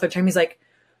I saw the 3rd time. He's like,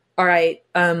 all right.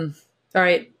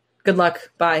 Good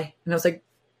luck. Bye. And I was like,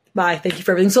 bye. Thank you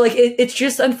for everything. So like, it's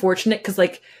just unfortunate because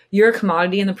like you're a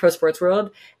commodity in the pro sports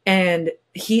world, and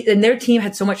their team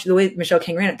had so much, the way Michelle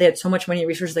King ran it, they had so much money and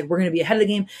resources. Like, we're going to be ahead of the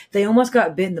game. They almost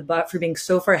got bit in the butt for being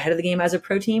so far ahead of the game as a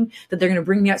pro team that they're going to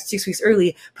bring me out 6 weeks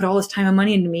early, put all this time and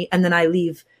money into me, and then I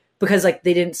leave because like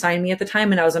they didn't sign me at the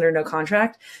time and I was under no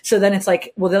contract. So then it's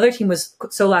like, well, the other team was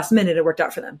so last minute, it worked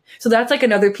out for them. So that's like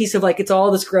another piece of like, it's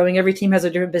all this growing. Every team has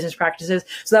their different business practices.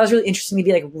 So that was really interesting to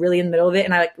be like really in the middle of it.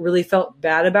 And I like really felt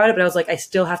bad about it, but I was like, I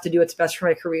still have to do what's best for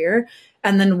my career.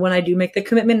 And then when I do make the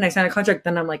commitment and I sign a contract,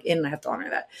 then I'm like in and I have to honor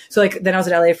that. So like, then I was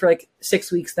at LA for like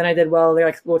 6 weeks. Then I did well. They're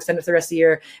like, we'll extend it for the rest of the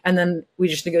year. And then we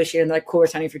just negotiated and they're like, cool, we're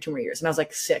signing for 2 more years. And I was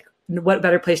like, sick. What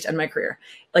better place to end my career?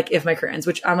 Like if my career ends,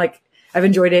 which I'm like, I've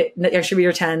enjoyed it. Next year,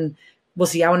 year 10. We'll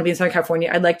see. I want to be in Southern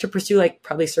California. I'd like to pursue like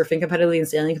probably surfing competitively and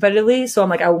sailing competitively. So I'm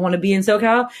like, I want to be in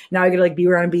SoCal. Now I get to like be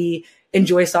where I want to be,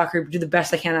 enjoy soccer, do the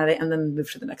best I can at it, and then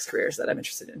move to the next careers that I'm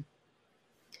interested in.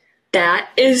 That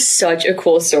is such a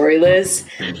cool story, Liz.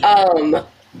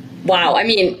 Wow. I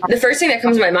mean, the first thing that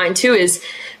comes to my mind too is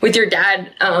with your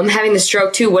dad having the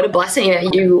stroke too. What a blessing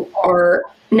that you are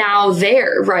now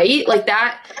there, right? Like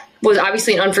that was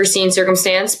obviously an unforeseen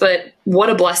circumstance, but what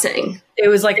a blessing. It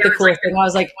was like the coolest thing. I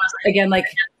was like, again, like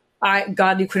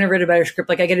God, you couldn't have written a better script.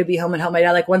 Like I get to be home and help my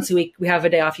dad. Like once a week, we have a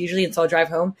day off usually. And so I'll drive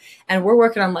home and we're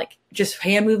working on like just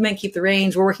hand movement, keep the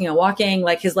reins. We're working on walking.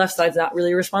 Like his left side's not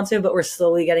really responsive, but we're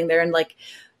slowly getting there. And like,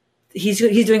 he's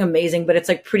doing amazing, but it's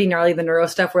like pretty gnarly, the neuro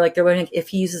stuff where like they're learning if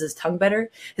he uses his tongue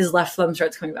better, his left thumb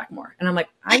starts coming back more. And I'm like,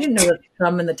 I didn't know the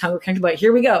thumb and the tongue were connected, but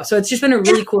here we go. So it's just been a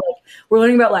really cool, like, we're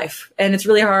learning about life and it's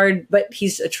really hard, but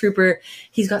he's a trooper.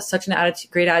 He's got such an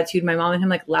great attitude. My mom and him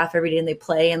like laugh every day and they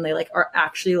play and they like are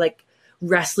actually like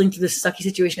wrestling through this sucky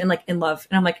situation and like in love.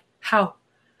 And I'm like, how?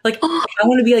 Like, I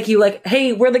want to be like you, like,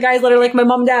 hey, we're the guys that are like my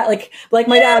mom and dad, like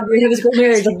my dad, we have this great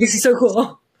marriage. Like, this is so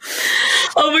cool.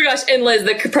 Oh my gosh. And Liz,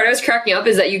 the part I was cracking up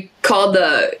is that you called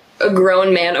a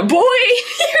grown man a boy.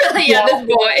 You're like, yeah, this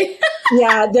boy.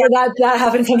 Yeah, that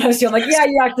happens sometimes too. I'm like, yeah,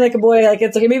 you're acting like a boy. Like,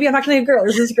 it's okay. Maybe I'm acting like a girl.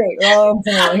 This is great. Oh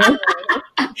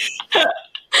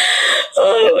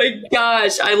my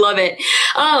gosh. I love it.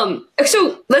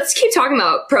 So let's keep talking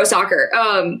about pro soccer.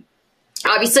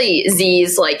 Obviously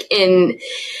Z's like in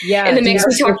the mix.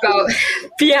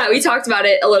 We talked about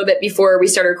it a little bit before we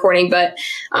started recording, but,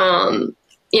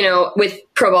 you know, with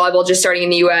pro volleyball just starting in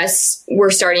the US,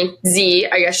 Z,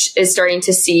 I guess, is starting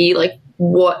to see like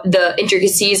what the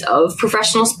intricacies of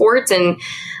professional sports. And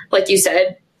like you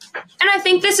said, and I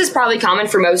think this is probably common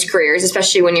for most careers,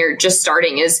 especially when you're just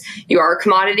starting, is you are a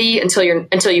commodity until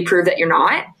you prove that you're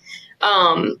not.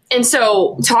 And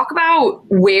so talk about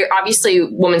where obviously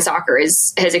women's soccer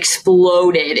has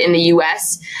exploded in the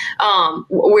US.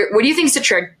 What do you think is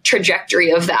the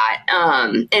trajectory of that?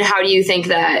 And how do you think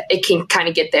that it can kind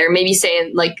of get there? Maybe say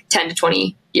in like 10 to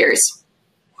 20 years.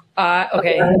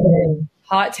 Okay.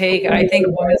 Hot take. I think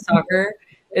women's soccer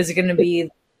is going to be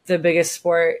the biggest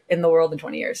sport in the world in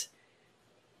 20 years.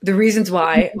 The reasons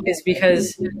why is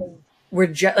because we're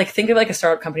just like, think of like a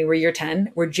startup company where you're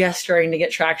 10, we're just starting to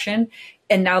get traction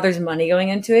and now there's money going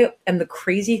into it. And the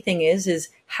crazy thing is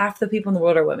half the people in the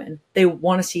world are women. They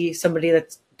want to see somebody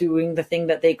that's doing the thing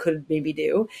that they could maybe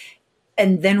do.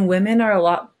 And then women are a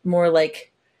lot more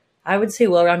like, I would say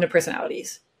well-rounded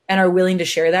personalities and are willing to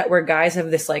share that, where guys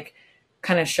have this like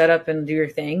kind of shut up and do your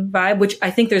thing vibe, which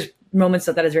I think there's moments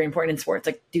that is very important in sports,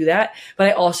 like do that. But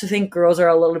I also think girls are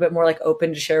a little bit more like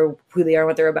open to share who they are and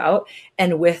what they're about.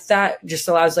 And with that just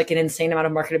allows like an insane amount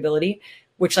of marketability,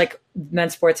 which like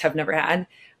men's sports have never had.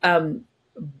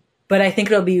 But I think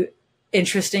it'll be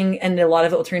interesting, and a lot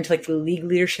of it will turn into like the league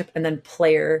leadership and then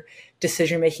player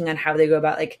decision making on how they go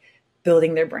about like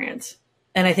building their brands.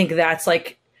 And I think that's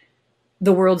like,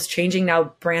 the world's changing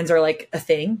now. Brands are like a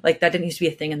thing. Like that didn't used to be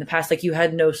a thing in the past. Like you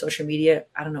had no social media,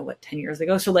 I don't know what, 10 years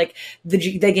ago. So like the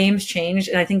game's changed.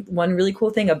 And I think one really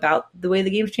cool thing about the way the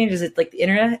game's changed is that like the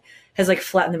internet has like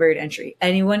flattened the barrier to entry.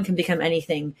 Anyone can become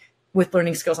anything with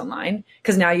learning skills online.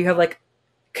 Cause now you have like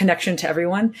connection to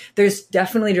everyone. There's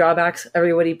definitely drawbacks.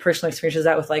 Everybody personally experiences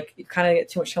that with like, you kind of get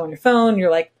too much time on your phone.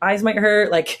 Your like eyes might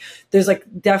hurt. Like there's like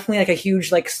definitely like a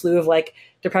huge like slew of like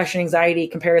depression, anxiety,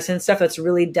 comparison stuff. That's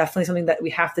really definitely something that we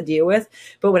have to deal with.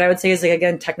 But what I would say is like,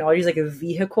 again, technology is like a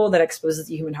vehicle that exposes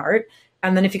the human heart.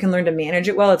 And then if you can learn to manage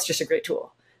it well, it's just a great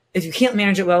tool. If you can't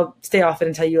manage it well, stay off it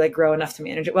until you like grow enough to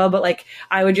manage it well. But like,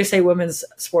 I would just say women's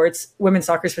sports, women's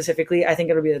soccer specifically, I think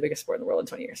it'll be the biggest sport in the world in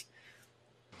 20 years.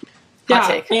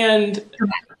 Yeah, and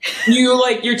you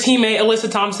like your teammate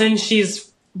Alyssa Thompson. She's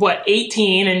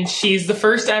 18, and she's the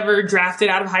first ever drafted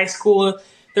out of high school.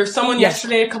 There's someone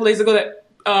yesterday, a couple days ago,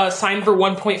 that signed for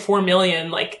 $1.4 million.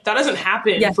 Like that doesn't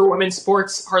happen for women's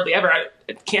sports hardly ever.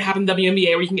 It can't happen in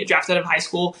WNBA where you can get drafted out of high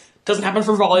school. It doesn't happen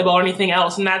for volleyball or anything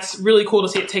else, and that's really cool to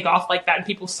see it take off like that and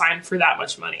people sign for that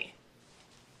much money.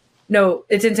 No,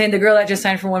 it's insane. The girl that just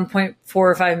signed for 1.4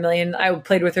 or 5 million, I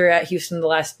played with her at Houston the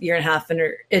last year and a half,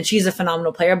 and she's a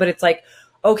phenomenal player. But it's like,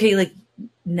 okay, like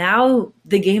now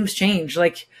the game's changed.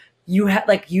 Like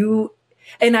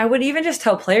and I would even just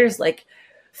tell players like,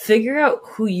 figure out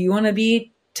who you want to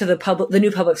be to the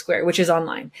new public square, which is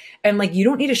online. And like, you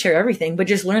don't need to share everything, but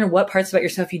just learn what parts about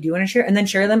yourself you do want to share, and then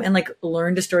share them and like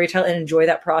learn to storytell and enjoy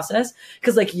that process.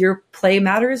 Cause like your play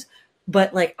matters,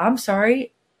 but like, I'm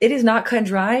sorry, it is not cut and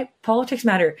dry. Politics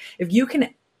matter. If you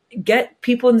can get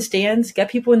people in the stands, get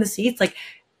people in the seats, like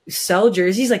sell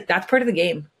jerseys, like that's part of the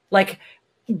game. Like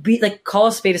call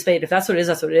a spade a spade. If that's what it is,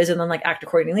 that's what it is. And then like act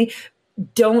accordingly.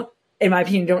 In my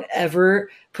opinion, don't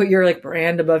ever put your like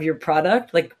brand above your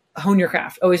product. Like hone your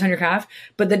craft, always hone your craft.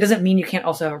 But that doesn't mean you can't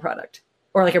also have a product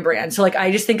or like a brand. So like,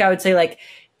 I just think I would say like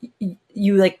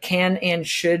you like can and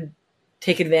should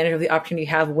take advantage of the opportunity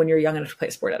you have when you're young enough to play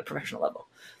a sport at a professional level.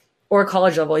 Or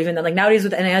college level, even then. Like nowadays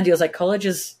with NIL deals, like college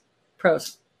is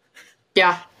pros.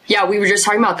 Yeah. Yeah, we were just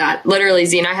talking about that. Literally,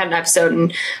 Z and I had an episode,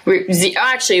 and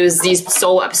actually it was Z's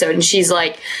solo episode, and she's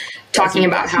like talking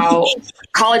about how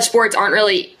college sports aren't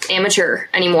really amateur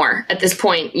anymore at this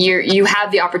point. You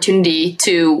have the opportunity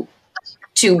to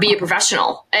be a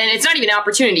professional. And it's not even an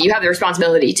opportunity. You have the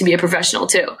responsibility to be a professional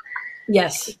too.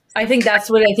 Yes. I think that's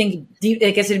what I think.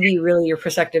 I guess it'd be really your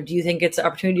perspective. Do you think it's an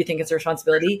opportunity? Do you think it's a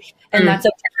responsibility? And that's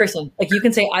up to the person. Like you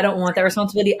can say, I don't want that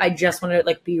responsibility. I just want to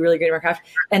like be really great at my craft.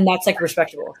 And that's like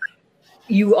respectable.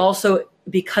 You also,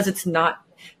 because it's not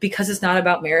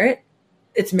about merit,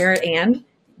 it's merit and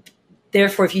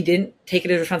therefore, if you didn't take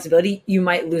it as responsibility, you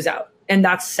might lose out. And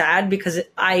that's sad because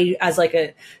I, as like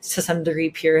to some degree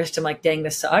purist, I'm like, dang,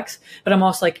 this sucks. But I'm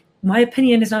also like, my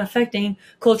opinion is not affecting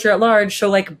culture at large. So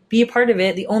like be a part of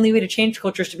it. The only way to change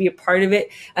culture is to be a part of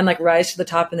it and like rise to the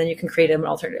top. And then you can create an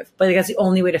alternative. But I think that's the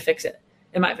only way to fix it,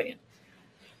 in my opinion.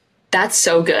 That's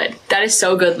so good. That is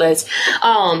so good, Liz.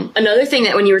 Another thing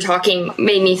that when you were talking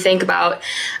made me think about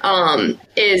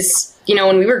is,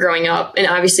 when we were growing up, and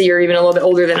obviously you're even a little bit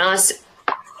older than us,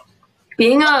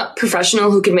 being a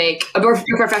professional who could make a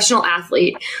professional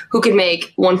athlete who could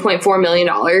make $1.4 million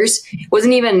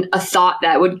wasn't even a thought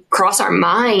that would cross our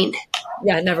mind.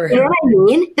 Yeah, never. You know what I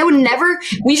mean? That would never.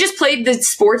 We just played the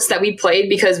sports that we played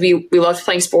because we loved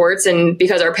playing sports and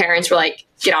because our parents were like,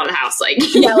 get out of the house. Like,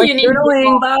 yeah, like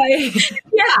you're bye.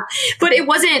 Yeah. But it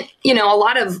wasn't, a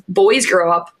lot of boys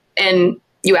grow up and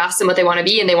you ask them what they want to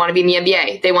be and they want to be in the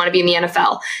NBA. They want to be in the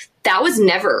NFL. That was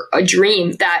never a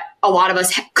dream that a lot of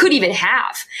us could even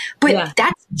have. But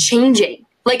that's changing,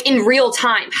 like in real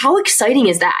time. How exciting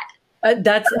is that? I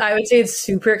would say it's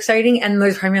super exciting. And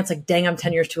there's part of me that's like, dang, I'm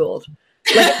 10 years too old.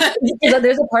 Like,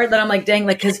 there's a part that I'm like, dang,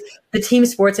 like, because the team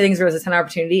sports, I think there was a ton of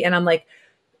opportunity. And I'm like,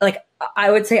 I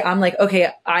would say I'm like, okay,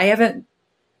 I'm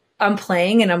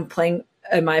playing, in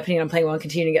my opinion, I'm playing well and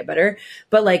continuing to get better.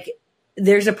 But like,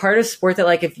 there's a part of sport that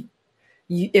like,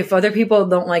 if other people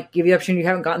don't like give you the opportunity, you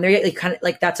haven't gotten there yet, like kind of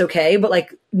like, that's okay. But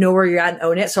like know where you're at and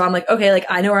own it. So I'm like, okay, like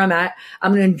I know where I'm at.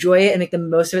 I'm going to enjoy it and make the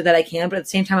most of it that I can. But at the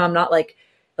same time, I'm not like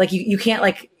you can't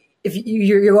like, if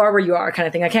you are where you are kind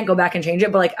of thing. I can't go back and change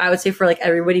it. But like, I would say for like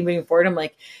everybody moving forward, I'm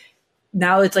like,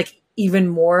 now it's like even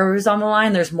more is on the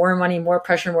line. There's more money, more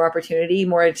pressure, more opportunity,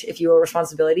 more, if you will,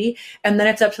 responsibility. And then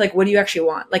it's up to like, what do you actually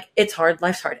want? Like, it's hard.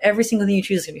 Life's hard. Every single thing you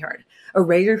choose is going to be hard. A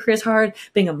regular career is hard.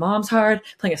 Being a mom's hard.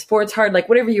 Playing a sport's hard. Like,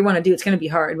 whatever you want to do, it's going to be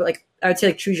hard. But like, I would say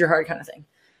like, choose your hard kind of thing.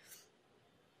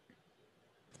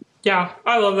 Yeah,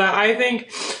 I love that. I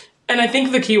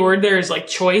think the key word there is like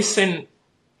choice, and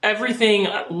everything,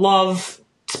 love,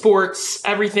 sports,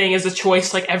 everything is a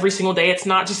choice like every single day. It's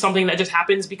not just something that just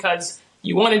happens because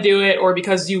you want to do it or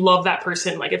because you love that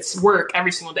person. Like it's work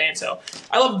every single day. And so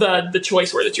I love the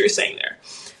choice word that you were saying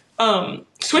there.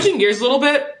 Switching gears a little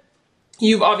bit,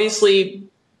 you've obviously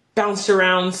bounced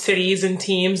around cities and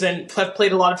teams and have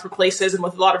played a lot of different places and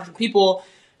with a lot of different people.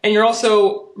 And you're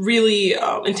also really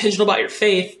intentional about your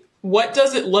faith. What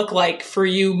does it look like for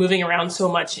you moving around so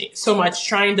much,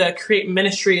 trying to create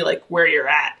ministry like where you're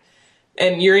at?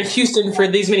 And you're in Houston for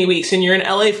these many weeks, and you're in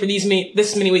LA for this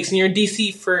many weeks, and you're in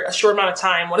DC for a short amount of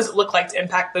time. What does it look like to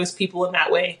impact those people in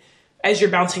that way as you're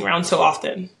bouncing around so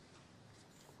often?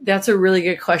 That's a really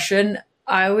good question.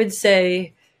 I would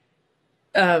say,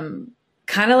 kind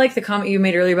of like the comment you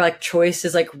made earlier about like choice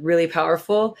is like really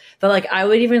powerful, but like I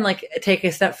would even like take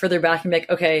a step further back and be like,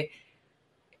 okay,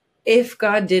 if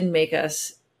God did make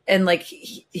us and like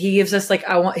he gives us like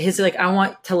I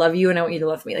want to love you and I want you to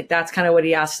love me, like that's kind of what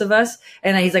he asks of us.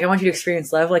 And he's like, I want you to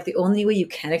experience love. Like the only way you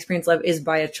can experience love is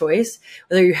by a choice,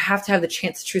 whether you have to have the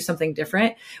chance to choose something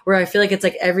different. Where I feel like it's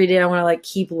like every day I want to like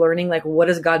keep learning, like what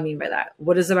does God mean by that?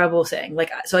 What is the Bible saying?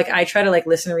 Like so like I try to like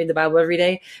listen and read the Bible every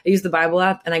day. I use the Bible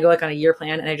app and I go like on a year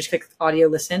plan and I just click audio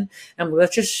listen and I'm like,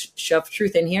 let's just shove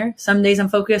truth in here. Some days I'm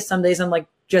focused, some days I'm like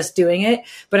just doing it.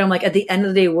 But I'm like, at the end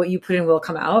of the day, what you put in will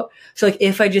come out. So like,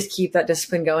 if I just keep that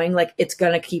discipline going, like it's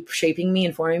going to keep shaping me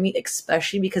and forming me,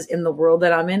 especially because in the world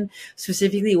that I'm in,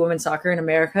 specifically women's soccer in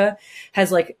America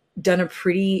has like done a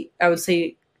pretty, I would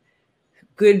say,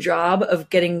 good job of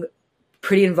getting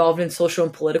pretty involved in social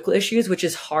and political issues, which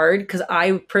is hard because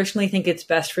I personally think it's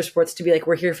best for sports to be like,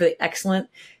 we're here for the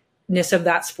excellentness of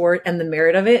that sport and the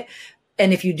merit of it.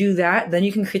 And if you do that, then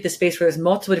you can create the space where there's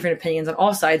multiple different opinions on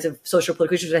all sides of social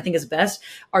political issues, which I think is best.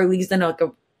 Our leagues then like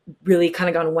really kind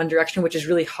of gone in one direction, which is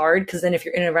really hard. Because then if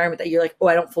you're in an environment that you're like, oh,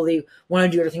 I don't fully want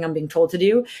to do everything I'm being told to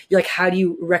do, you're like, how do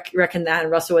you reckon that and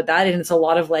wrestle with that? And it's a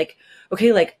lot of like,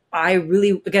 okay, like I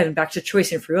really, again, back to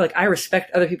choice and free will, like I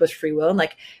respect other people's free will and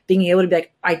like being able to be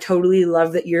like, I totally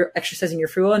love that you're exercising your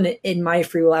free will and in my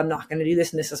free will, I'm not going to do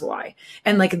this and this is why.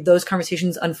 And like those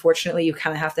conversations, unfortunately, you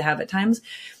kind of have to have at times.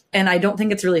 And I don't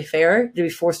think it's really fair to be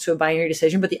forced to a binary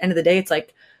decision. But at the end of the day, it's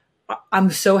like, I'm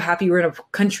so happy we're in a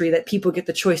country that people get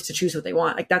the choice to choose what they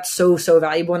want. Like that's so, so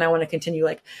valuable. And I want to continue,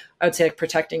 like, I would say like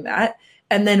protecting that.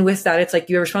 And then with that, it's like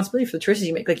you have responsibility for the choices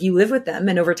you make. Like you live with them.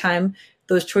 And over time,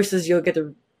 those choices, you'll get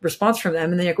the response from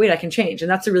them. And then you're like, wait, I can change. And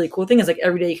that's the really cool thing is like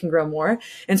every day you can grow more.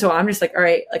 And so I'm just like, all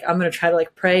right, like I'm going to try to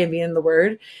like pray and be in the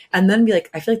word and then be like,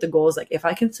 I feel like the goal is like, if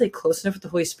I can stay close enough with the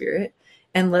Holy Spirit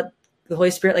and let the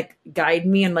Holy Spirit like guide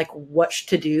me and like what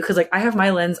to do. Cause like I have my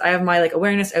lens, I have my like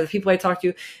awareness of the people I talk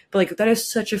to, but like that is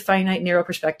such a finite, narrow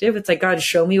perspective. It's like, God,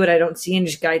 show me what I don't see and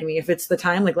just guide me. If it's the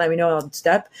time, like let me know and I'll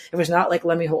step. If it's not, like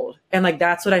let me hold. And like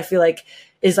that's what I feel like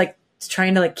is like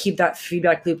trying to like keep that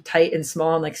feedback loop tight and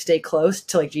small and like stay close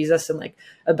to like Jesus and like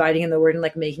abiding in the word and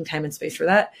like making time and space for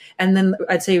that. And then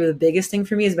I'd say the biggest thing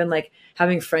for me has been like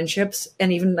having friendships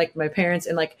and even like my parents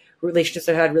and like relationships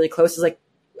I've had really close is like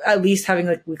at least having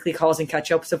like weekly calls and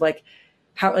catch ups of like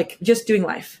how like just doing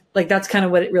life. Like that's kind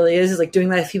of what it really is like doing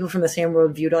life with people from the same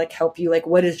worldview to like help you like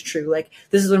what is true. Like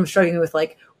this is what I'm struggling with,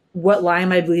 like what lie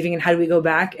am I believing and how do we go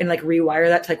back and like rewire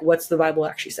that to like what's the Bible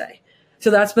actually say.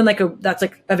 So that's been like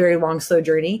a very long, slow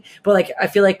journey. But like I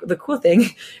feel like the cool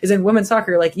thing is in women's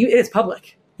soccer, like it is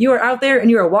public. You are out there and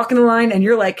you are walking the line and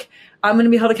you're like, I'm going to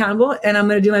be held accountable and I'm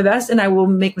going to do my best and I will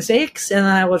make mistakes and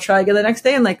then I will try again the next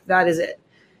day and like that is it.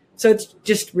 So it's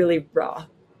just really raw.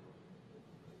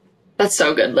 That's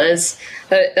so good, Liz.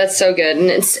 That's so good. And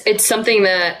it's something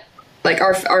that like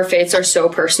our faiths are so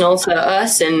personal to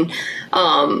us. And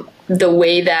the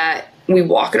way that we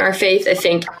walk in our faith, I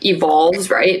think evolves,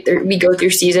 right? We go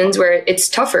through seasons where it's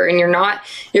tougher and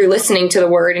you're listening to the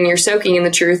word and you're soaking in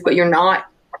the truth, but you're not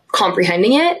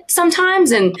comprehending it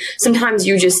sometimes. And sometimes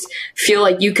you just feel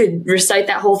like you could recite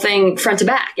that whole thing front to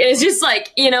back. And it's just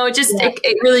like,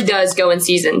 it really does go in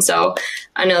season. So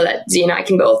I know that Z and I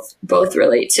can both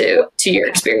relate to your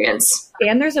experience.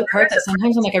 And there's a part that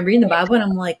sometimes I'm reading the Bible and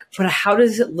I'm like, but how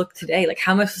does it look today? Like,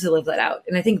 how am I supposed to live that out?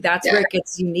 And I think that's where it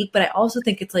gets unique. But I also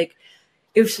think it's like,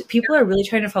 if people are really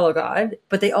trying to follow God,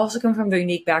 but they also come from their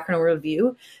unique background or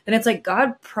worldview, then it's like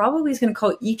God probably is going to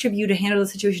call each of you to handle the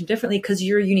situation differently because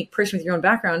you're a unique person with your own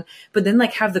background, but then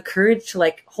like have the courage to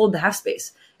like hold the half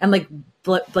space and like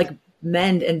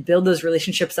mend and build those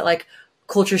relationships that like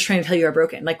culture's trying to tell you are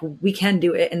broken. Like we can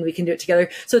do it and we can do it together.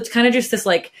 So it's kind of just this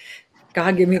like,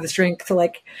 God give me the strength to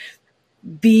like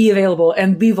be available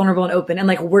and be vulnerable and open and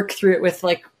like work through it with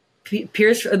like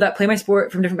peers that play my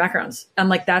sport from different backgrounds. And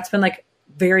like, that's been like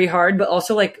very hard, but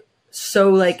also like, so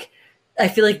like, I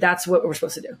feel like that's what we're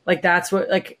supposed to do. Like, that's what,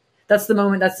 like, that's the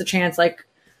moment, that's the chance, like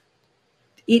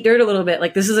eat dirt a little bit.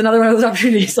 Like, this is another one of those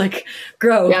opportunities, like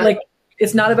grow. Yeah. Like,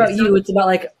 it's not about you. It's about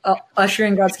like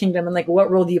ushering God's kingdom and like,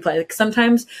 what role do you play? Like,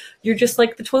 sometimes you're just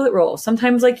like the toilet roll.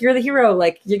 Sometimes like you're the hero.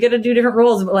 Like, you get to do different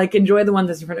roles, but like enjoy the one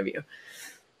that's in front of you.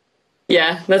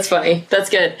 Yeah, that's funny. That's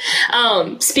good.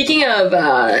 Speaking of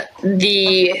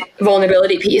the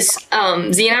vulnerability piece, Z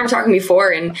and I were talking before,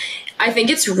 and I think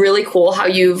it's really cool how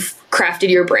you've crafted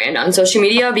your brand on social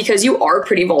media, because you are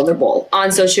pretty vulnerable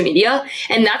on social media,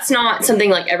 and that's not something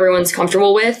like everyone's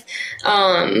comfortable with.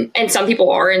 And some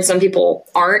people are and some people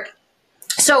aren't.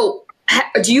 So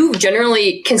do you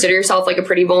generally consider yourself like a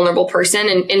pretty vulnerable person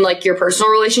in like your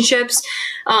personal relationships?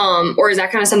 Or is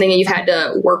that kind of something that you've had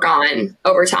to work on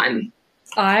over time?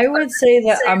 I would say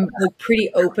that I'm like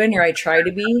pretty open, or I try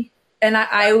to be. And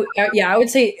I would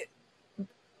say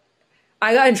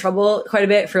I got in trouble quite a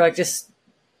bit for like just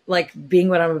like being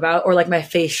what I'm about, or like my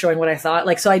face showing what I thought.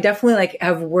 Like, so I definitely like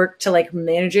have worked to like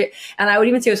manage it. And I would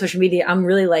even say with social media, I'm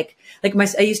really like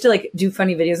I used to like do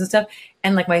funny videos and stuff.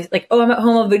 And like oh, I'm at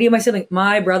home, I'll video my sibling.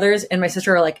 My brothers and my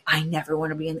sister are like, I never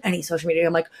want to be in any social media.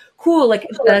 I'm like, cool. Like,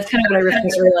 that's kind of what I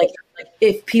reference. Really, like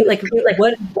if people like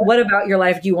what about your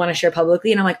life do you want to share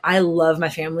publicly? And I'm like, I love my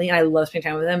family and I love spending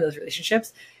time with them, those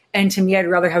relationships. And to me, I'd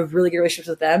rather have really good relationships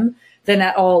with them than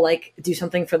at all like do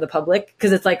something for the public.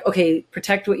 Cause it's like, okay,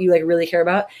 protect what you like really care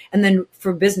about. And then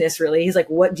for business, really, he's like,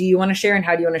 what do you want to share and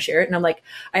how do you want to share it? And I'm like,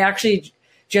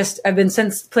 I've been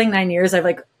since playing 9 years, I've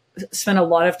like spent a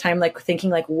lot of time like thinking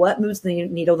like what moves the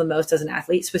needle the most as an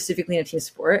athlete, specifically in a team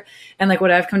sport. And like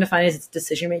what I've come to find is it's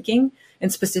decision making.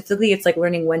 And specifically it's like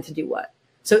learning when to do what.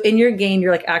 So in your game,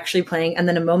 you're like actually playing, and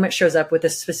then a moment shows up with a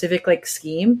specific like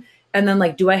scheme. And then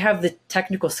like, do I have the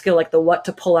technical skill, like the what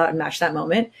to pull out and match that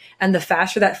moment? And the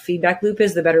faster that feedback loop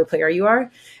is, the better player you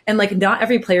are. And like, not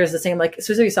every player is the same. Like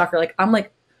specifically soccer, like I'm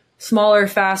like smaller,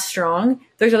 fast, strong.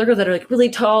 There's other girls that are like really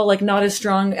tall, like not as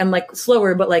strong and like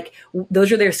slower, but like those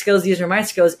are their skills. These are my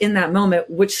skills in that moment.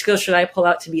 Which skills should I pull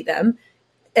out to beat them?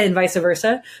 And vice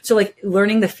versa. So like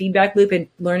learning the feedback loop and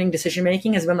learning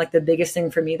decision-making has been like the biggest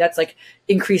thing for me. That's like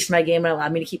increased my game and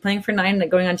allowed me to keep playing for 9, like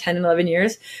going on 10 and 11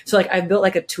 years. So like I've built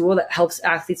like a tool that helps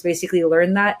athletes basically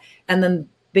learn that and then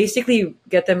basically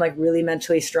get them like really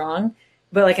mentally strong,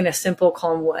 but like in a simple,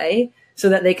 calm way, so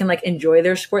that they can like enjoy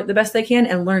their sport the best they can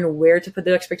and learn where to put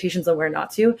their expectations and where not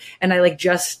to. And I like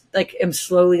just like am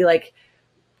slowly like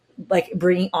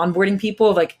onboarding people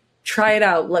of like, try it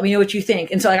out. Let me know what you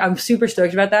think. And so like, I'm super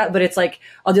stoked about that, but it's like,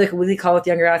 I'll do like a weekly call with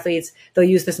younger athletes. They'll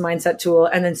use this mindset tool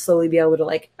and then slowly be able to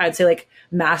like, I'd say like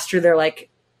master their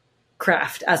like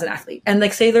craft as an athlete. And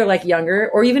like, say they're like younger,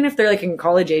 or even if they're like in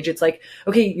college age, it's like,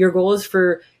 okay, your goal is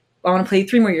I want to play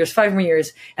 3 more years, 5 more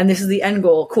years. And this is the end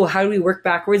goal. Cool. How do we work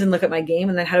backwards and look at my game?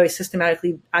 And then how do I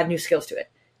systematically add new skills to it?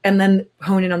 And then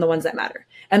hone in on the ones that matter.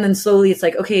 And then slowly it's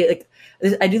like, okay, like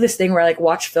I do this thing where I like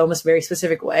watch film this very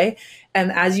specific way.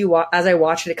 And as I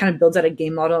watch it, it kind of builds out a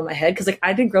game model in my head. Cause like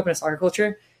I didn't grow up in a soccer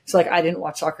culture. So like I didn't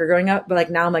watch soccer growing up, but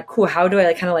like now I'm like, cool, how do I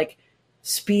like kind of like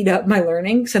speed up my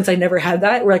learning, since I never had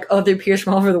that? Where like other peers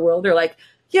from all over the world are like,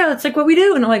 yeah, that's like what we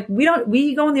do. And I'm like,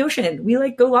 we go in the ocean. We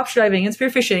like go lobster diving and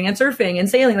spearfishing and surfing and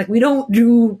sailing. Like we don't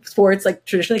do sports like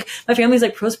traditionally. Like, my family's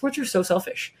like, pro sports are so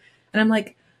selfish. And I'm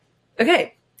like,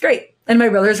 okay, great. And my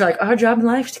brothers are like, our job in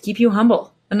life is to keep you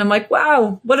humble. And I'm like,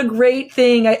 wow, what a great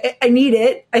thing. I need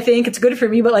it. I think it's good for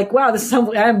me, but like, wow, this is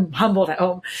humble. I'm humbled at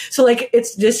home. So like,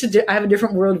 it's just, I have a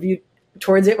different worldview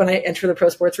towards it when I enter the pro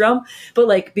sports realm. But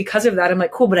like, because of that, I'm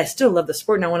like, cool, but I still love the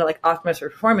sport and I want to like optimize for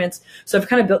performance. So I've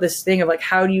kind of built this thing of like,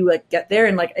 how do you like get there?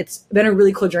 And like, it's been a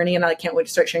really cool journey, and I can't wait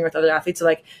to start sharing with other athletes. So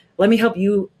like, let me help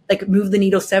you like move the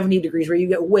needle 70 degrees where you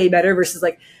get way better versus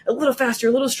like a little faster,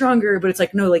 a little stronger. But it's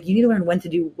like, no, like you need to learn when to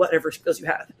do whatever skills you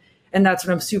have. And that's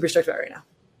what I'm super stoked about right now.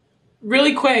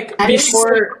 Really quick,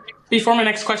 before my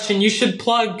next question, you should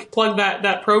plug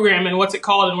that program and what's it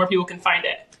called and where people can find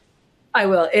it. I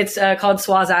will. It's called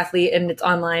Swaz Athlete, and it's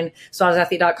online,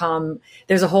 swazathlete.com.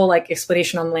 There's a whole like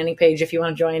explanation on the landing page if you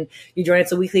want to join. You join.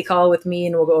 It's a weekly call with me,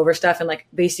 and we'll go over stuff. And like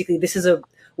basically, this is a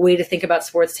way to think about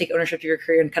sports, take ownership of your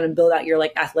career, and kind of build out your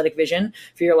like athletic vision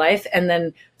for your life, and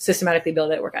then systematically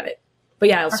build it, work at it. But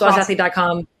yeah,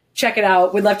 swazathlete.com. Check it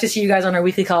out. We'd love to see you guys on our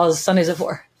weekly calls Sundays at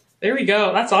 4. There we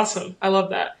go. That's awesome. I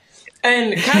love that.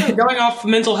 And kind of going off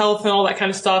mental health and all that kind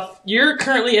of stuff, you're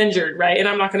currently injured, right? And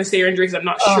I'm not going to say you're injured because I'm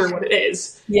not sure what it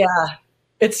is. Yeah,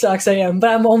 it sucks. I am, but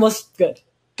I'm almost good.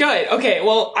 Good. Okay.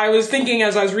 Well, I was thinking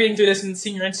as I was reading through this and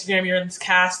seeing your Instagram, you're in this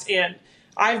cast, and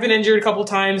I've been injured a couple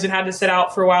times and had to sit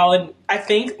out for a while. And I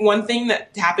think one thing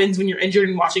that happens when you're injured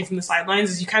and watching from the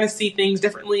sidelines is you kind of see things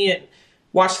differently and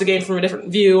watch the game from a different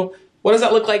view. What does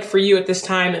that look like for you at this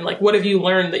time? And like, what have you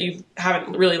learned that you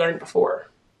haven't really learned before?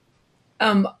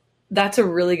 That's a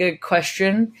really good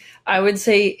question. I would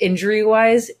say injury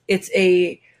wise, it's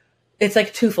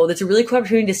like twofold. It's a really cool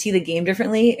opportunity to see the game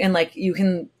differently. And like, you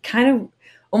can kind of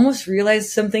almost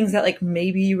realize some things that like,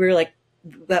 maybe you were like,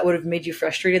 that would have made you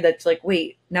frustrated. That's like,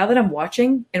 wait, now that I'm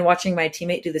watching my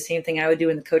teammate do the same thing I would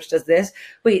do and the coach does this,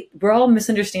 wait, we're all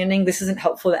misunderstanding. This isn't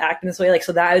helpful to act in this way. Like,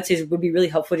 so that I would say would be really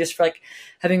helpful just for like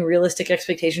having realistic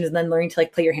expectations and then learning to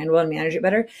like play your hand well and manage it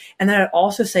better. And then I'd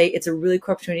also say it's a really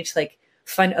cool opportunity to like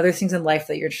find other things in life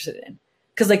that you're interested in.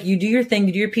 Cause like you do your thing,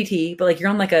 you do your PT, but like you're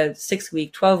on like a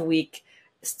 6-week, 12-week,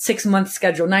 6-month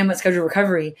schedule, 9-month schedule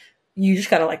recovery. You just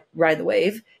got to like ride the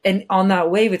wave. And on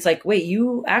that wave, it's like, wait,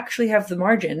 you actually have the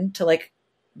margin to like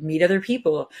meet other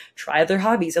people, try other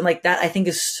hobbies. And like that, I think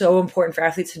is so important for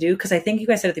athletes to do. Cause I think you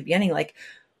guys said at the beginning, like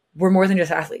we're more than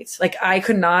just athletes. Like I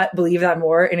could not believe that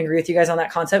more and agree with you guys on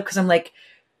that concept. Cause I'm like,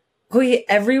 wait,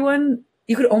 everyone,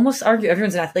 you could almost argue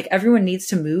everyone's an athlete. Like everyone needs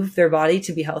to move their body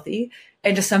to be healthy.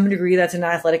 And to some degree, that's an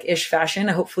athletic-ish fashion.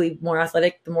 Hopefully more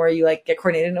athletic, the more you like get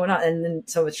coordinated and whatnot, and then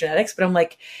some of it's genetics. But I'm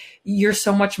like, you're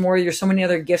so much more. You're so many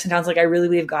other gifts and talents. Like I really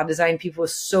believe God designed people with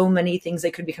so many things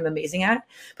they could become amazing at.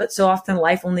 But so often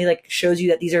life only like shows you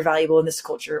that these are valuable in this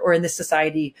culture or in this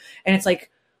society. And it's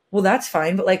like, well, that's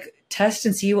fine. But like test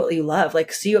and see what you love.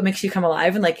 Like see what makes you come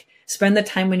alive and like spend the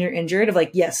time when you're injured of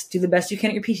like, yes, do the best you can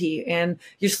at your PT and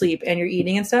your sleep and your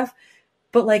eating and stuff.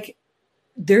 But like,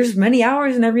 there's many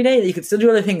hours in every day that you could still do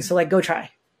other things. So like, go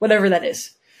try whatever that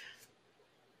is.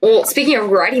 Well, speaking of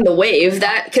riding the wave,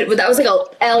 that was like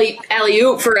a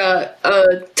alley-oop for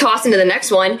a toss into the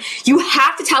next one. You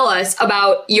have to tell us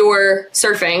about your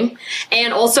surfing,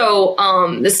 and also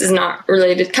this is not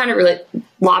related, kind of related,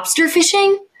 lobster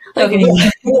fishing. Like okay.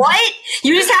 What?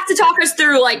 You just have to talk us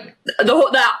through like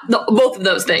the both of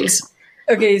those things.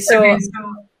 Okay, so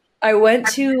I went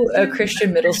to a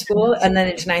Christian middle school and then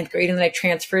into 9th grade, and then I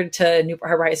transferred to Newport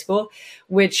Harbor High School,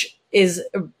 which is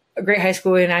a great high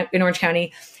school in Orange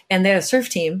County. And they had a surf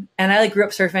team, and I like grew up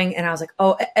surfing, and I was like,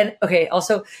 oh, and okay.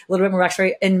 Also a little bit more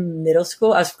backstory. In middle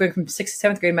school, I was going from 6th to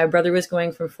 7th grade. My brother was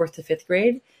going from 4th to 5th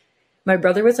grade. My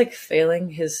brother was like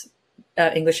failing his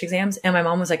English exams, and my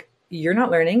mom was like, you're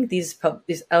not learning. These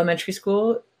elementary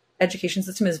school education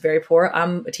system is very poor.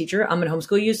 I'm a teacher. I'm going to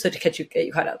homeschool you so to get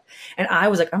you caught up. And I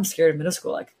was like, I'm scared of middle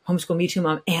school. Like, homeschool me too,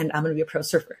 mom. And I'm going to be a pro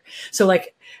surfer. So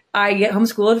like, I get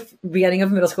homeschooled beginning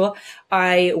of middle school.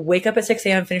 I wake up at 6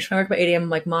 a.m., finish my work by 8 a.m. I'm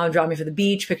like, mom, drop me for the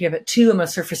beach, pick me up at 2. I'm going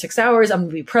to surf for 6 hours. I'm going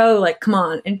to be pro. Like, come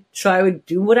on. And so I would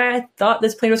do what I thought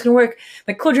this plan was going to work.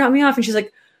 Like, cool, drop me off. And she's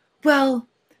like, well,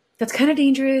 that's kind of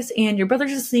dangerous. And your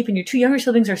brother's asleep and your 2 younger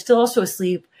siblings are still also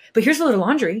asleep. But here's a little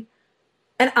laundry.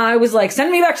 And I was like,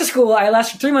 send me back to school. I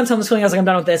lasted 3 months homeschooling. I was like, I'm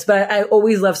done with this. But I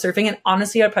always loved surfing. And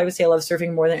honestly, I'd probably say I love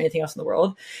surfing more than anything else in the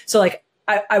world. So like,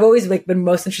 I've always like been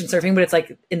most interested in surfing, but it's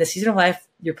like in the season of life,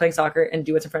 you're playing soccer and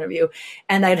do what's in front of you.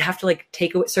 And I'd have to like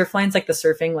take away surf lines, like the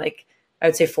surfing, like I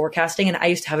would say forecasting. And I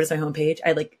used to have it as my homepage.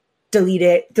 I'd like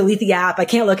delete the app. I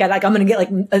can't look at it. Like I'm going to get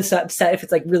like upset if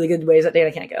it's like really good waves that day and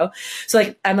I can't go. So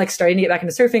like, I'm like starting to get back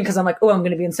into surfing because I'm like, oh, I'm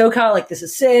going to be in SoCal. Like this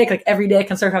is sick. Like every day I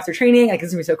can surf after training. Like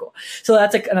it's going to be so cool. So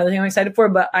that's like another thing I'm excited for.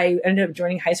 But I ended up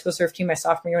joining high school surf team my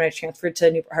sophomore year when I transferred to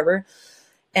Newport Harbor.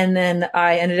 And then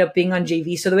I ended up being on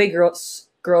JV. So the way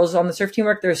girls on the surf team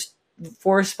work, there's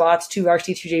 4 spots, 2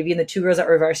 varsity, 2 JV, and the 2 girls that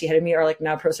were varsity ahead of me are like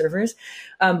now pro surfers.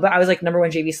 But I was like number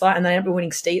 1 JV slot, and then I ended up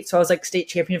winning state. So I was like state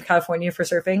champion of California for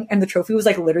surfing, and the trophy was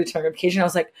like literally to my reputation. I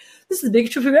was like, this is the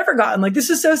biggest trophy I've ever gotten. Like this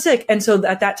is so sick. And so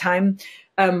at that time,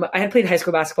 I had played high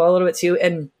school basketball a little bit too,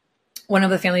 and one of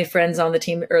the family friends on the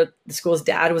team or the school's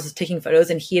dad was taking photos,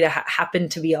 and he had happened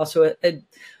to be also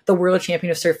the world champion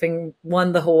of surfing,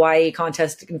 won the Hawaii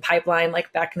contest in Pipeline,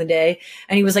 like back in the day.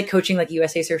 And he was like coaching like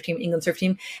USA surf team, England surf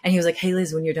team. And he was like, hey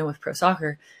Liz, when you're done with pro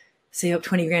soccer, save up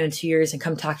 20 grand in 2 years and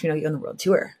come talk to me, you on the world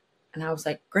tour. And I was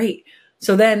like, great.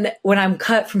 So then when I'm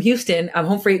cut from Houston, I'm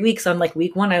home for 8 weeks. On like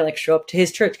week 1, I like show up to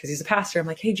his church because he's a pastor. I'm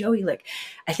like, hey Joey, like,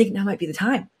 I think now might be the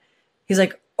time. He's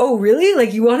like, oh, really?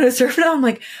 Like, you want to surf now? I'm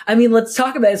like, I mean, let's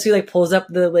talk about it. So he like pulls up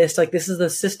the list. Like, this is the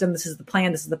system. This is the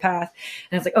plan. This is the path.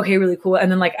 And it's like, okay, really cool.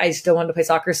 And then like, I still wanted to play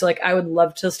soccer. So like, I would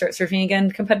love to start surfing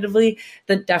again competitively.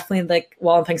 That definitely like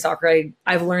while I'm playing soccer,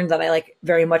 I've learned that I like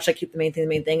very much like keep the main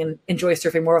thing and enjoy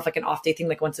surfing more of like an off day thing,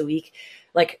 like once a week.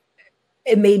 Like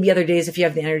it may be other days if you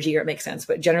have the energy or it makes sense,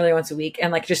 but generally once a week,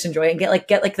 and like just enjoy it and get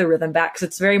like the rhythm back. Cause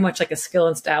it's very much like a skill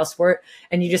and style sport.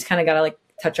 And you just kind of got to like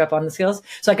touch up on the skills.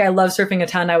 So like I love surfing a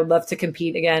ton. I would love to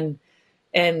compete again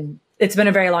And it's been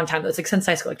a very long time. It's like since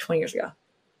high school, like 20 years ago.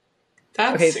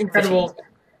 That's incredible.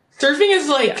 Surfing is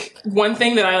like one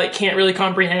thing that I like can't really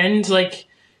comprehend. Like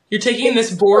you're taking this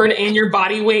board and your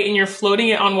body weight and you're floating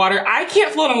it on water. I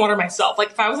can't float on water myself.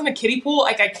 Like if I was in a kiddie pool,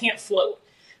 like I can't float.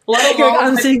 Let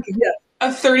alone a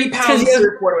 30-pound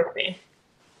surfboard with me.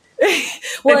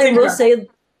 Well, I will say,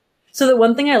 so the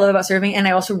one thing I love about surfing, and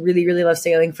I also really, really love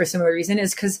sailing for a similar reason,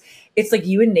 is because it's like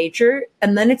you and nature,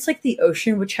 and then it's like the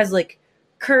ocean, which has like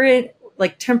current,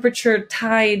 like temperature,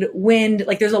 tide, wind,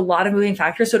 like there's a lot of moving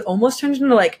factors. So it almost turns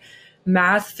into like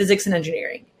math, physics, and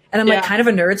engineering. And I'm like kind of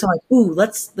a nerd. So I'm like, ooh,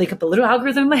 let's like up a little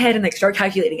algorithm in my head and like start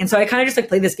calculating. And so I kind of just like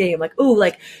play this game like, ooh,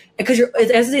 like, because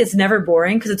it's never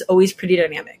boring because it's always pretty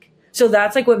dynamic. So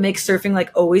that's like what makes surfing like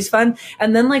always fun.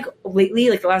 And then like lately,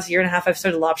 like the last year and a half, I've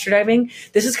started lobster diving.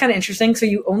 This is kind of interesting. So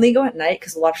you only go at night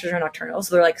because the lobsters are nocturnal.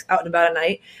 So they're like out and about at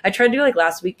night. I tried to do like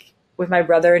last week with my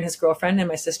brother and his girlfriend and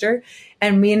my sister.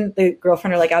 And me and the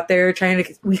girlfriend are like out there trying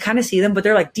to, we kind of see them, but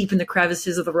they're like deep in the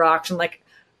crevices of the rocks. And like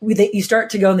you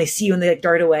start to go and they see you and they like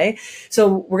dart away. So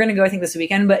we're going to go, I think this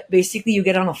weekend, but basically you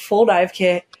get on a full dive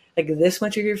kit, like this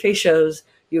much of your face shows.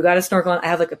 You got a snorkel on. I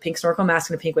have like a pink snorkel mask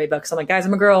and a pink weight belt. So I'm like, guys,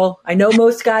 I'm a girl. I know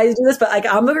most guys do this, but like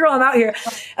I'm a girl. I'm out here.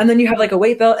 And then you have like a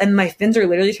weight belt, and my fins are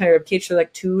literally to my rib cage. So they're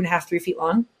like 2.5, 3 feet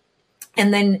long.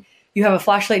 And then you have a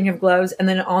flashlight and you have gloves. And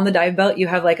then on the dive belt, you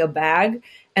have like a bag.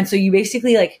 And so you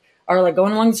basically like are like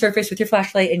going along the surface with your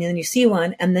flashlight, and then you see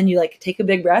one, and then you like take a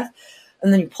big breath.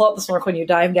 And then you pull up the snorkel and you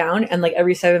dive down, and like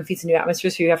every 7 feet's a new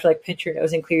atmosphere. So you have to like pinch your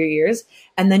nose and clear your ears.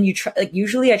 And then you try, like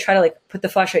usually I try to like put the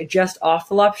flashlight just off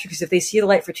the lobster, because if they see the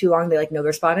light for too long, they like know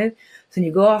they're spotted. So then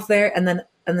you go off there, and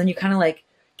then you kind of like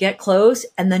get close,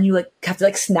 and then you like have to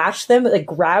like snatch them, like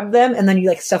grab them, and then you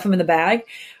like stuff them in the bag.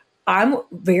 I'm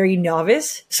very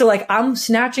novice. So like I'm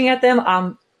snatching at them.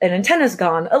 An antenna's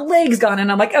gone, a leg's gone.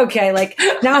 And I'm like, okay, like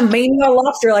now I'm maining a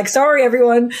lobster, like, sorry,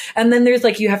 everyone. And then there's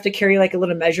like, you have to carry like a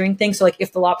little measuring thing. So like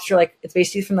if the lobster, like it's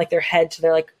basically from like their head to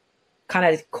their like kind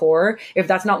of core, if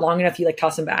that's not long enough, you like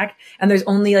toss them back. And there's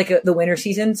only like the winter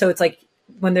season. So it's like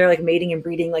when they're like mating and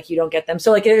breeding, like you don't get them.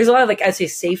 So like there's a lot of like, I'd say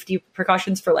safety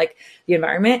precautions for like the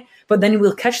environment, but then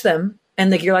we'll catch them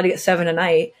and like you're allowed to get 7 a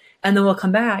night, and then we'll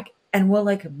come back. And we'll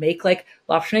like make like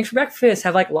lobster eggs for breakfast,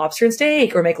 have like lobster and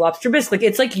steak, or make lobster bisque. Like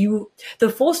it's like the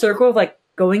full circle of like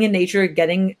going in nature,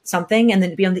 getting something, and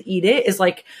then being able to eat it is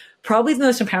like probably the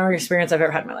most empowering experience I've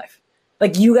ever had in my life.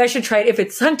 Like you guys should try it. If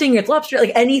it's hunting, it's lobster,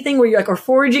 like anything where you're like, or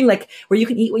foraging, like where you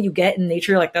can eat what you get in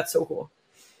nature. Like that's so cool.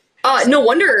 No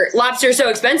wonder lobster's so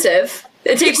expensive.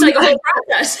 It takes like a whole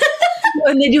process.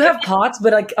 And they do have pots,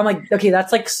 but like, I'm like, okay,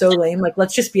 that's like so lame. Like,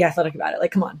 let's just be athletic about it.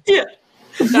 Like, come on. Yeah.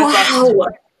 Wow.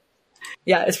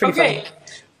 Yeah, it's pretty fun.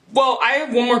 Well, I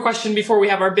have one more question before we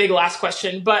have our big last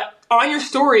question. But on your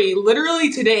story,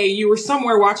 literally today, you were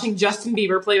somewhere watching Justin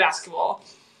Bieber play basketball.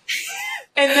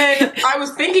 And then I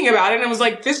was thinking about it, and I was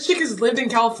like, this chick has lived in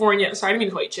California. Sorry, I didn't mean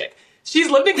to call you chick.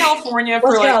 She's lived in California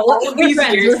for like all of these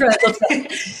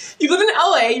years. You live in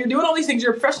LA, you're doing all these things,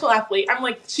 you're a professional athlete. I'm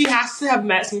like, she has to have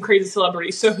met some crazy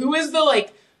celebrities. So who is the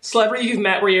like celebrity you've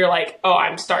met where you're like, oh,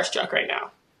 I'm starstruck right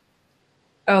now?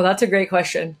 Oh, that's a great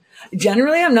question.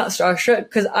 Generally, I'm not starstruck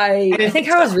because I think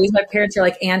how I was raised, my parents are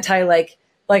like anti,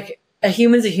 like a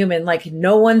human's a human. Like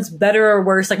no one's better or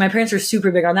worse. Like my parents were super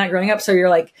big on that growing up. So you're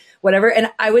like, whatever.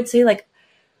 And I would say like,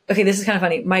 okay, this is kind of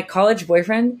funny. My college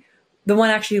boyfriend, the one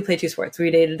actually who played 2 sports,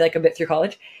 we dated like a bit through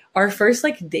college. Our first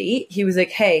like date, he was like,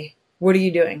 hey, what are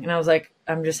you doing? And I was like,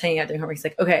 I'm just hanging out doing homework. He's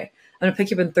like, okay, I'm going to pick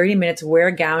you up in 30 minutes, wear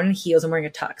a gown and heels. I'm wearing a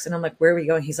tux. And I'm like, where are we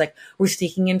going? He's like, we're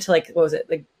sneaking into like, what was it?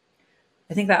 Like,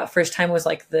 I think that first time was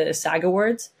like the SAG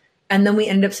Awards. And then we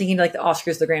ended up sneaking to like the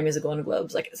Oscars, the Grammys, the Golden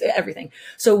Globes, like everything.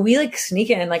 So we like sneak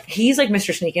in, and like he's like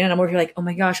Mr. Sneak In, and I'm over here like, oh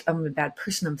my gosh, I'm a bad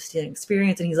person. I'm stealing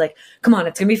experience. And he's like, come on,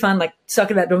 it's gonna be fun. Like suck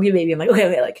it up, don't be a baby. I'm like,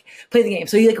 okay, like play the game.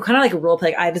 So you like kind of like a role play,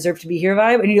 like I deserve to be here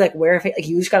vibe, and you like wear a face, like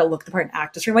you just gotta look the part and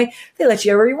act a certain way. They let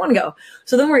you go where you want to go.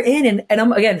 So then we're in, and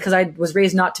I'm again because I was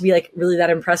raised not to be like really that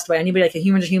impressed by anybody. Like a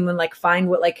human's a human. Like find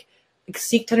what like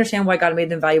seek to understand why God made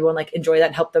them valuable and like enjoy that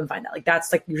and help them find that. Like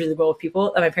that's like usually the goal of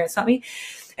people that my parents taught me.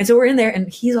 And so we're in there and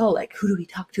he's all like, who do we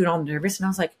talk to? And all nervous. And I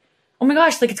was like, oh my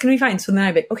gosh, like it's going to be fine. So then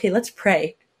I'd be like, okay, let's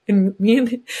pray. And me and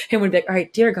him would be like, all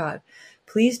right, dear God,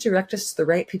 please direct us to the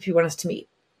right people you want us to meet.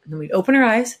 And then we'd open our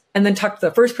eyes and then talk to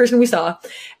the first person we saw.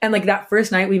 And like that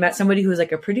first night we met somebody who was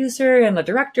like a producer and a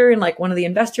director and like one of the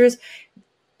investors.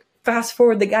 Fast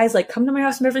forward, the guy's like, come to my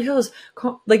house in Beverly Hills.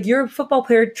 Like, you're a football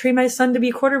player. Train my son to be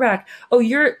a quarterback. Oh,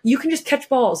 you can just catch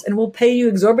balls and we'll pay you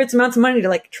exorbitant amounts of money to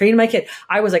like train my kid.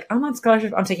 I was like, I'm on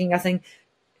scholarship. I'm taking nothing.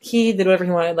 he did whatever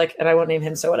he wanted, like, and I won't name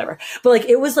him, so whatever. But like,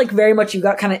 it was like very much, you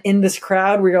got kind of in this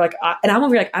crowd where you're like, and I'm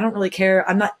over here, like, I don't really care.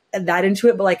 I'm not that into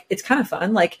it, but like, it's kind of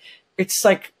fun. Like, it's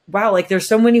like, wow, like there's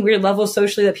so many weird levels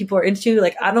socially that people are into.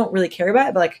 Like, I don't really care about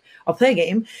it, but like, I'll play a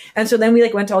game. And so then we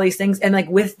like went to all these things. And like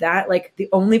with that, like the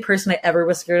only person I ever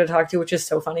was scared to talk to, which is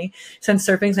so funny, since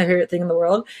surfing's my favorite thing in the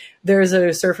world, there's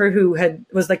a surfer who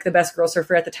was like the best girl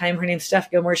surfer at the time. Her name's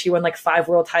Steph Gilmore. She won like 5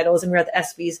 world titles and we were at the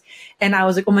ESPYs. And I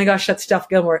was like, oh my gosh, that's Steph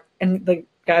Gilmore. And the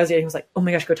guy I was dating was like, oh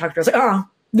my gosh, go talk to her. I was like, oh,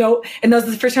 no. And that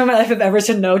was the first time in my life I've ever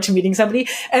said no to meeting somebody.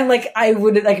 And like, I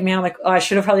would like, man, I'm like, oh, I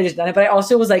should have probably just done it. But I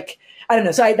also was like, I don't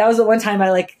know. So that was the one time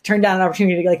I like turned down an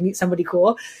opportunity to like meet somebody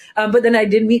cool. But then I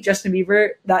did meet Justin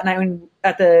Bieber that night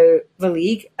at the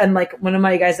league. And like one of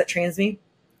my guys that trains me,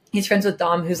 he's friends with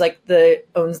Dom, who's like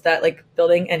owns that like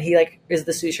building. And he like is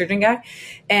the sushi surgeon guy.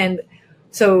 And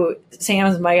so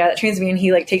Sam's my guy that trains me, and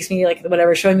he like takes me like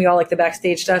whatever, showing me all like the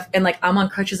backstage stuff. And like, I'm on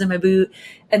crutches in my boot.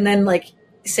 And then like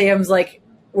Sam's like,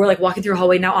 we're like walking through a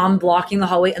hallway. Now I'm blocking the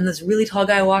hallway and this really tall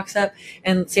guy walks up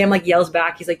and Sam like yells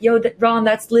back. He's like, yo, Ron,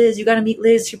 that's Liz. You got to meet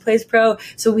Liz. She plays pro.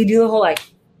 So we do the whole like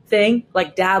thing,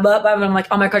 like dab up. I'm like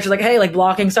on my crutches, like, hey, like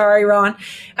blocking. Sorry, Ron.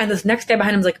 And this next guy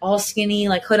behind him is like all skinny,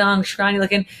 like hood on, scrawny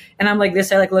looking. And I'm like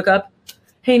this, I like look up.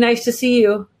 Hey, nice to see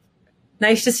you.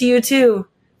 Nice to see you too.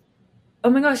 Oh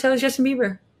my gosh, that was Justin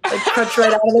Bieber. Like crutch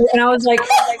right out of there. And I was like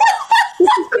this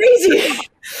is crazy.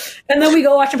 And then we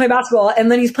go watch him play basketball, and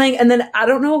then he's playing, and then I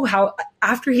don't know how,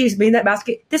 after he's made that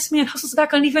basket, this man hustles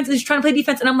back on defense, and he's trying to play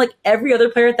defense, and I'm like, every other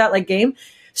player at that like game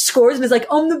scores and is like,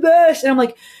 I'm the best, and I'm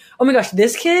like, oh my gosh,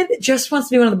 this kid just wants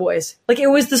to be one of the boys. Like, it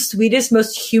was the sweetest,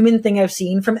 most human thing I've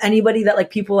seen from anybody that like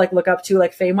people like look up to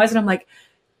like fame-wise, and I'm like,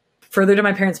 further to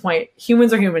my parents' point,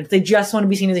 humans are humans. They just want to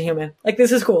be seen as a human. Like,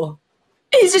 this is cool.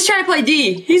 He's just trying to play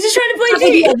D. He's just trying to play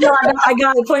D. I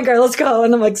got it, point guard, let's go.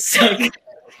 And I'm like, sick.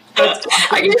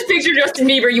 I can just picture Justin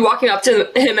Bieber, you walking up to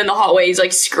him in the hallway. He's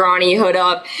like scrawny, hood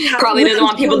up, probably doesn't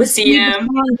want people to see him.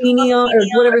 Beanie on, or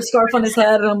whatever, scarf on his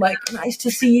head, and I'm like, nice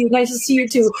to see you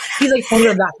too. He's like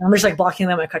pointing back. I'm just like blocking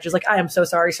them on my crutches. Like, I am so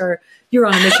sorry, sir. You're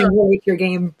on a mission. We'll wait your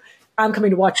game. I'm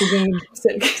coming to watch your game.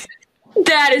 Sick.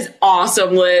 That is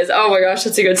awesome, Liz. Oh my gosh,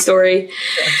 that's a good story.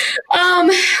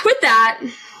 With that,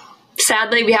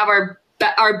 sadly, we have our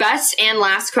best and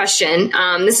last question.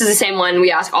 This is the same one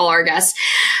we ask all our guests.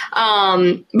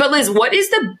 But Liz, what is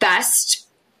the best,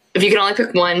 if you could only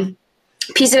pick one,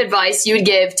 piece of advice you would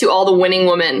give to all the winning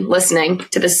women listening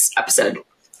to this episode?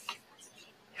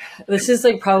 This is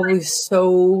like probably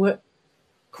so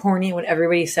corny what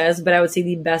everybody says, but I would say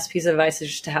the best piece of advice is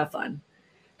just to have fun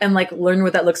and like learn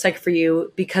what that looks like for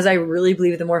you, because I really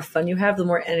believe the more fun you have, the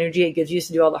more energy it gives you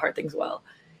to do all the hard things well.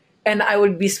 And I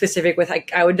would be specific with,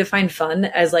 like, I would define fun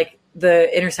as like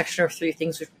the intersection of 3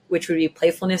 things, which would be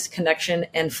playfulness, connection,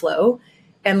 and flow.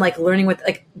 And like learning what,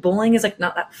 like, bowling is like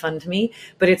not that fun to me,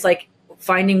 but it's like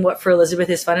finding what for Elizabeth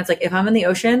is fun. It's like, if I'm in the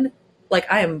ocean,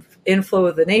 like I am in flow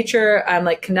with the nature. I'm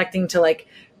like connecting to like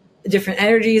different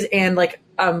energies, and like,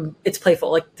 it's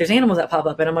playful. Like, there's animals that pop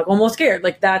up and I'm like almost scared.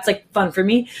 Like, that's like fun for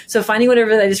me. So finding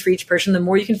whatever that is for each person, the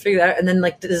more you can figure that out, and then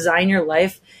like design your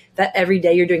life that every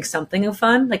day you're doing something of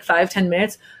fun, like 5-10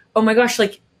 minutes. Oh my gosh,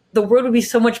 like the world would be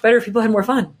so much better if people had more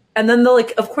fun. And then they'll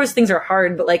like, of course things are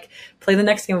hard, but like play the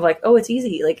next game of like, oh, it's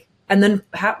easy. Like, and then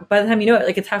by the time you know it,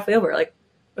 like it's halfway over. Like,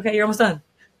 okay, you're almost done.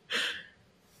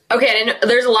 Okay, and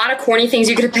there's a lot of corny things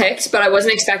you could have picked, but I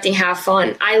wasn't expecting have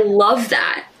fun. I love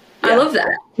that. Yeah. I love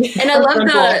that. And I love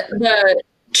the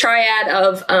triad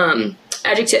of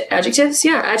adjectives.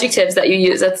 Yeah, adjectives that you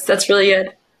use. That's really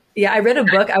good. Yeah, I read a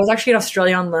book. I was actually in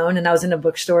Australia on loan, and I was in a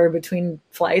bookstore between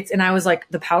flights, and I was like,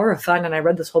 The Power of Fun, and I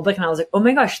read this whole book, and I was like, oh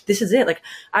my gosh, this is it. Like,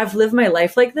 I've lived my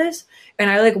life like this,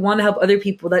 and I like want to help other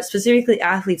people, that specifically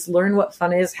athletes, learn what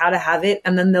fun is, how to have it,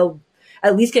 and then they'll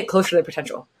at least get closer to their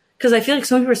potential. Because I feel like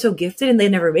some people are so gifted, and they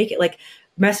never make it. Like,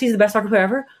 Messi's the best soccer player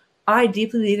ever. I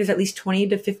deeply believe there's at least 20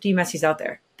 to 50 Messis out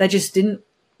there that just didn't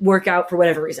work out for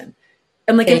whatever reason.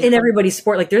 And like in everybody's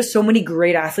sport, like there's so many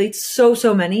great athletes,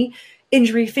 so many.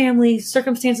 Injury, family,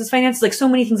 circumstances, finances, like so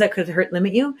many things that could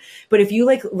limit you. But if you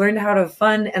like learn how to have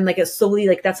fun and like it slowly,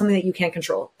 like that's something that you can't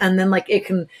control. And then like it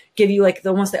can give you like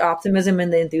almost the optimism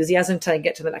and the enthusiasm to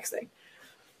get to the next thing.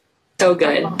 So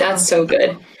good. That's so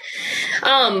good.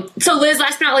 So Liz,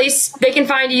 last but not least, they can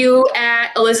find you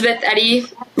at Elizabeth Eddy,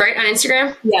 right, on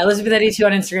Instagram? Yeah, Elizabeth Eddy 2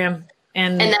 on Instagram.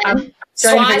 And then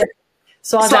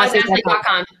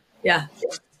swazathlete.com. Yeah.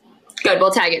 Good.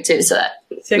 We'll tag it too so that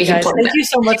we can guys. Thank you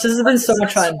so much. This has been so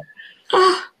much fun.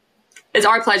 It's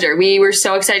our pleasure. We were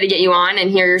so excited to get you on and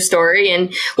hear your story,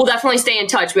 and we'll definitely stay in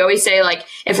touch. We always say, like,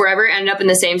 if we're ever ended up in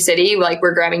the same city, like,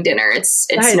 we're grabbing dinner. It's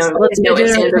nice. no Let's no do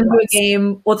ifs, ands, or a buts.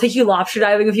 game. We'll take you lobster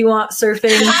diving if you want,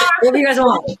 surfing, whatever you guys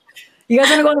want. You guys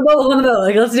want to go on the boat? We'll go on the boat.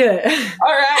 Like, let's do it.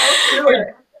 All right, let's do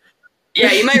it.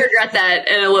 Yeah, you might regret that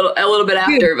in a little bit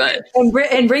after, but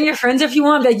and bring your friends if you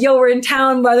want. Like, yo, we're in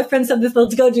town. My other friend said this.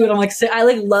 Let's go do it. I'm like, I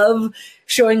like love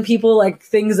showing people like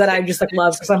things that I just like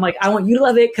love, because I'm like, I want you to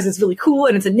love it because it's really cool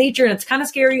and it's in nature and it's kind of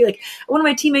scary. Like, one of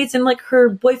my teammates and like her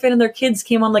boyfriend and their kids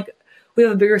came on, like, we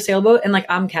have a bigger sailboat and like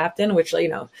I'm captain, which, like, you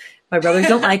know, my brothers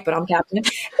don't like, but I'm captain.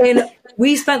 And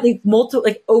we spent like multiple,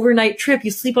 like, overnight trip.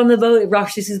 You sleep on the boat. It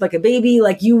rocks you like a baby.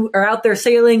 Like, you are out there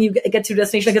sailing. You get to a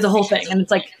destination. Like, it's a whole thing. And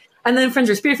it's like, and then friends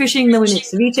are spearfishing. Then we make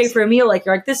ceviche for a meal. Like,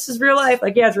 you're like, this is real life.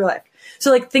 Like, yeah, it's real life. So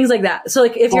like things like that. So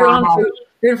like if you're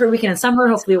you're in for a weekend in summer,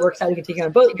 hopefully it works out. You can take you on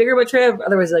a boat, bigger boat trip.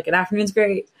 Otherwise, like, an afternoon's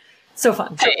great. So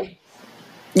fun. hey,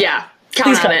 yeah,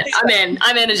 count on it.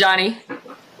 I'm in, Johnny.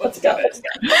 Let's go.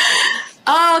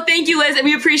 Oh, thank you, Liz.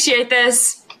 We appreciate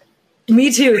this.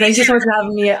 Me too. Thank you so much for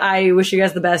having me. I wish you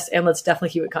guys the best, and let's definitely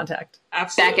keep in contact.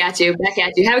 Absolutely. Back at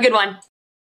you. Have a good one.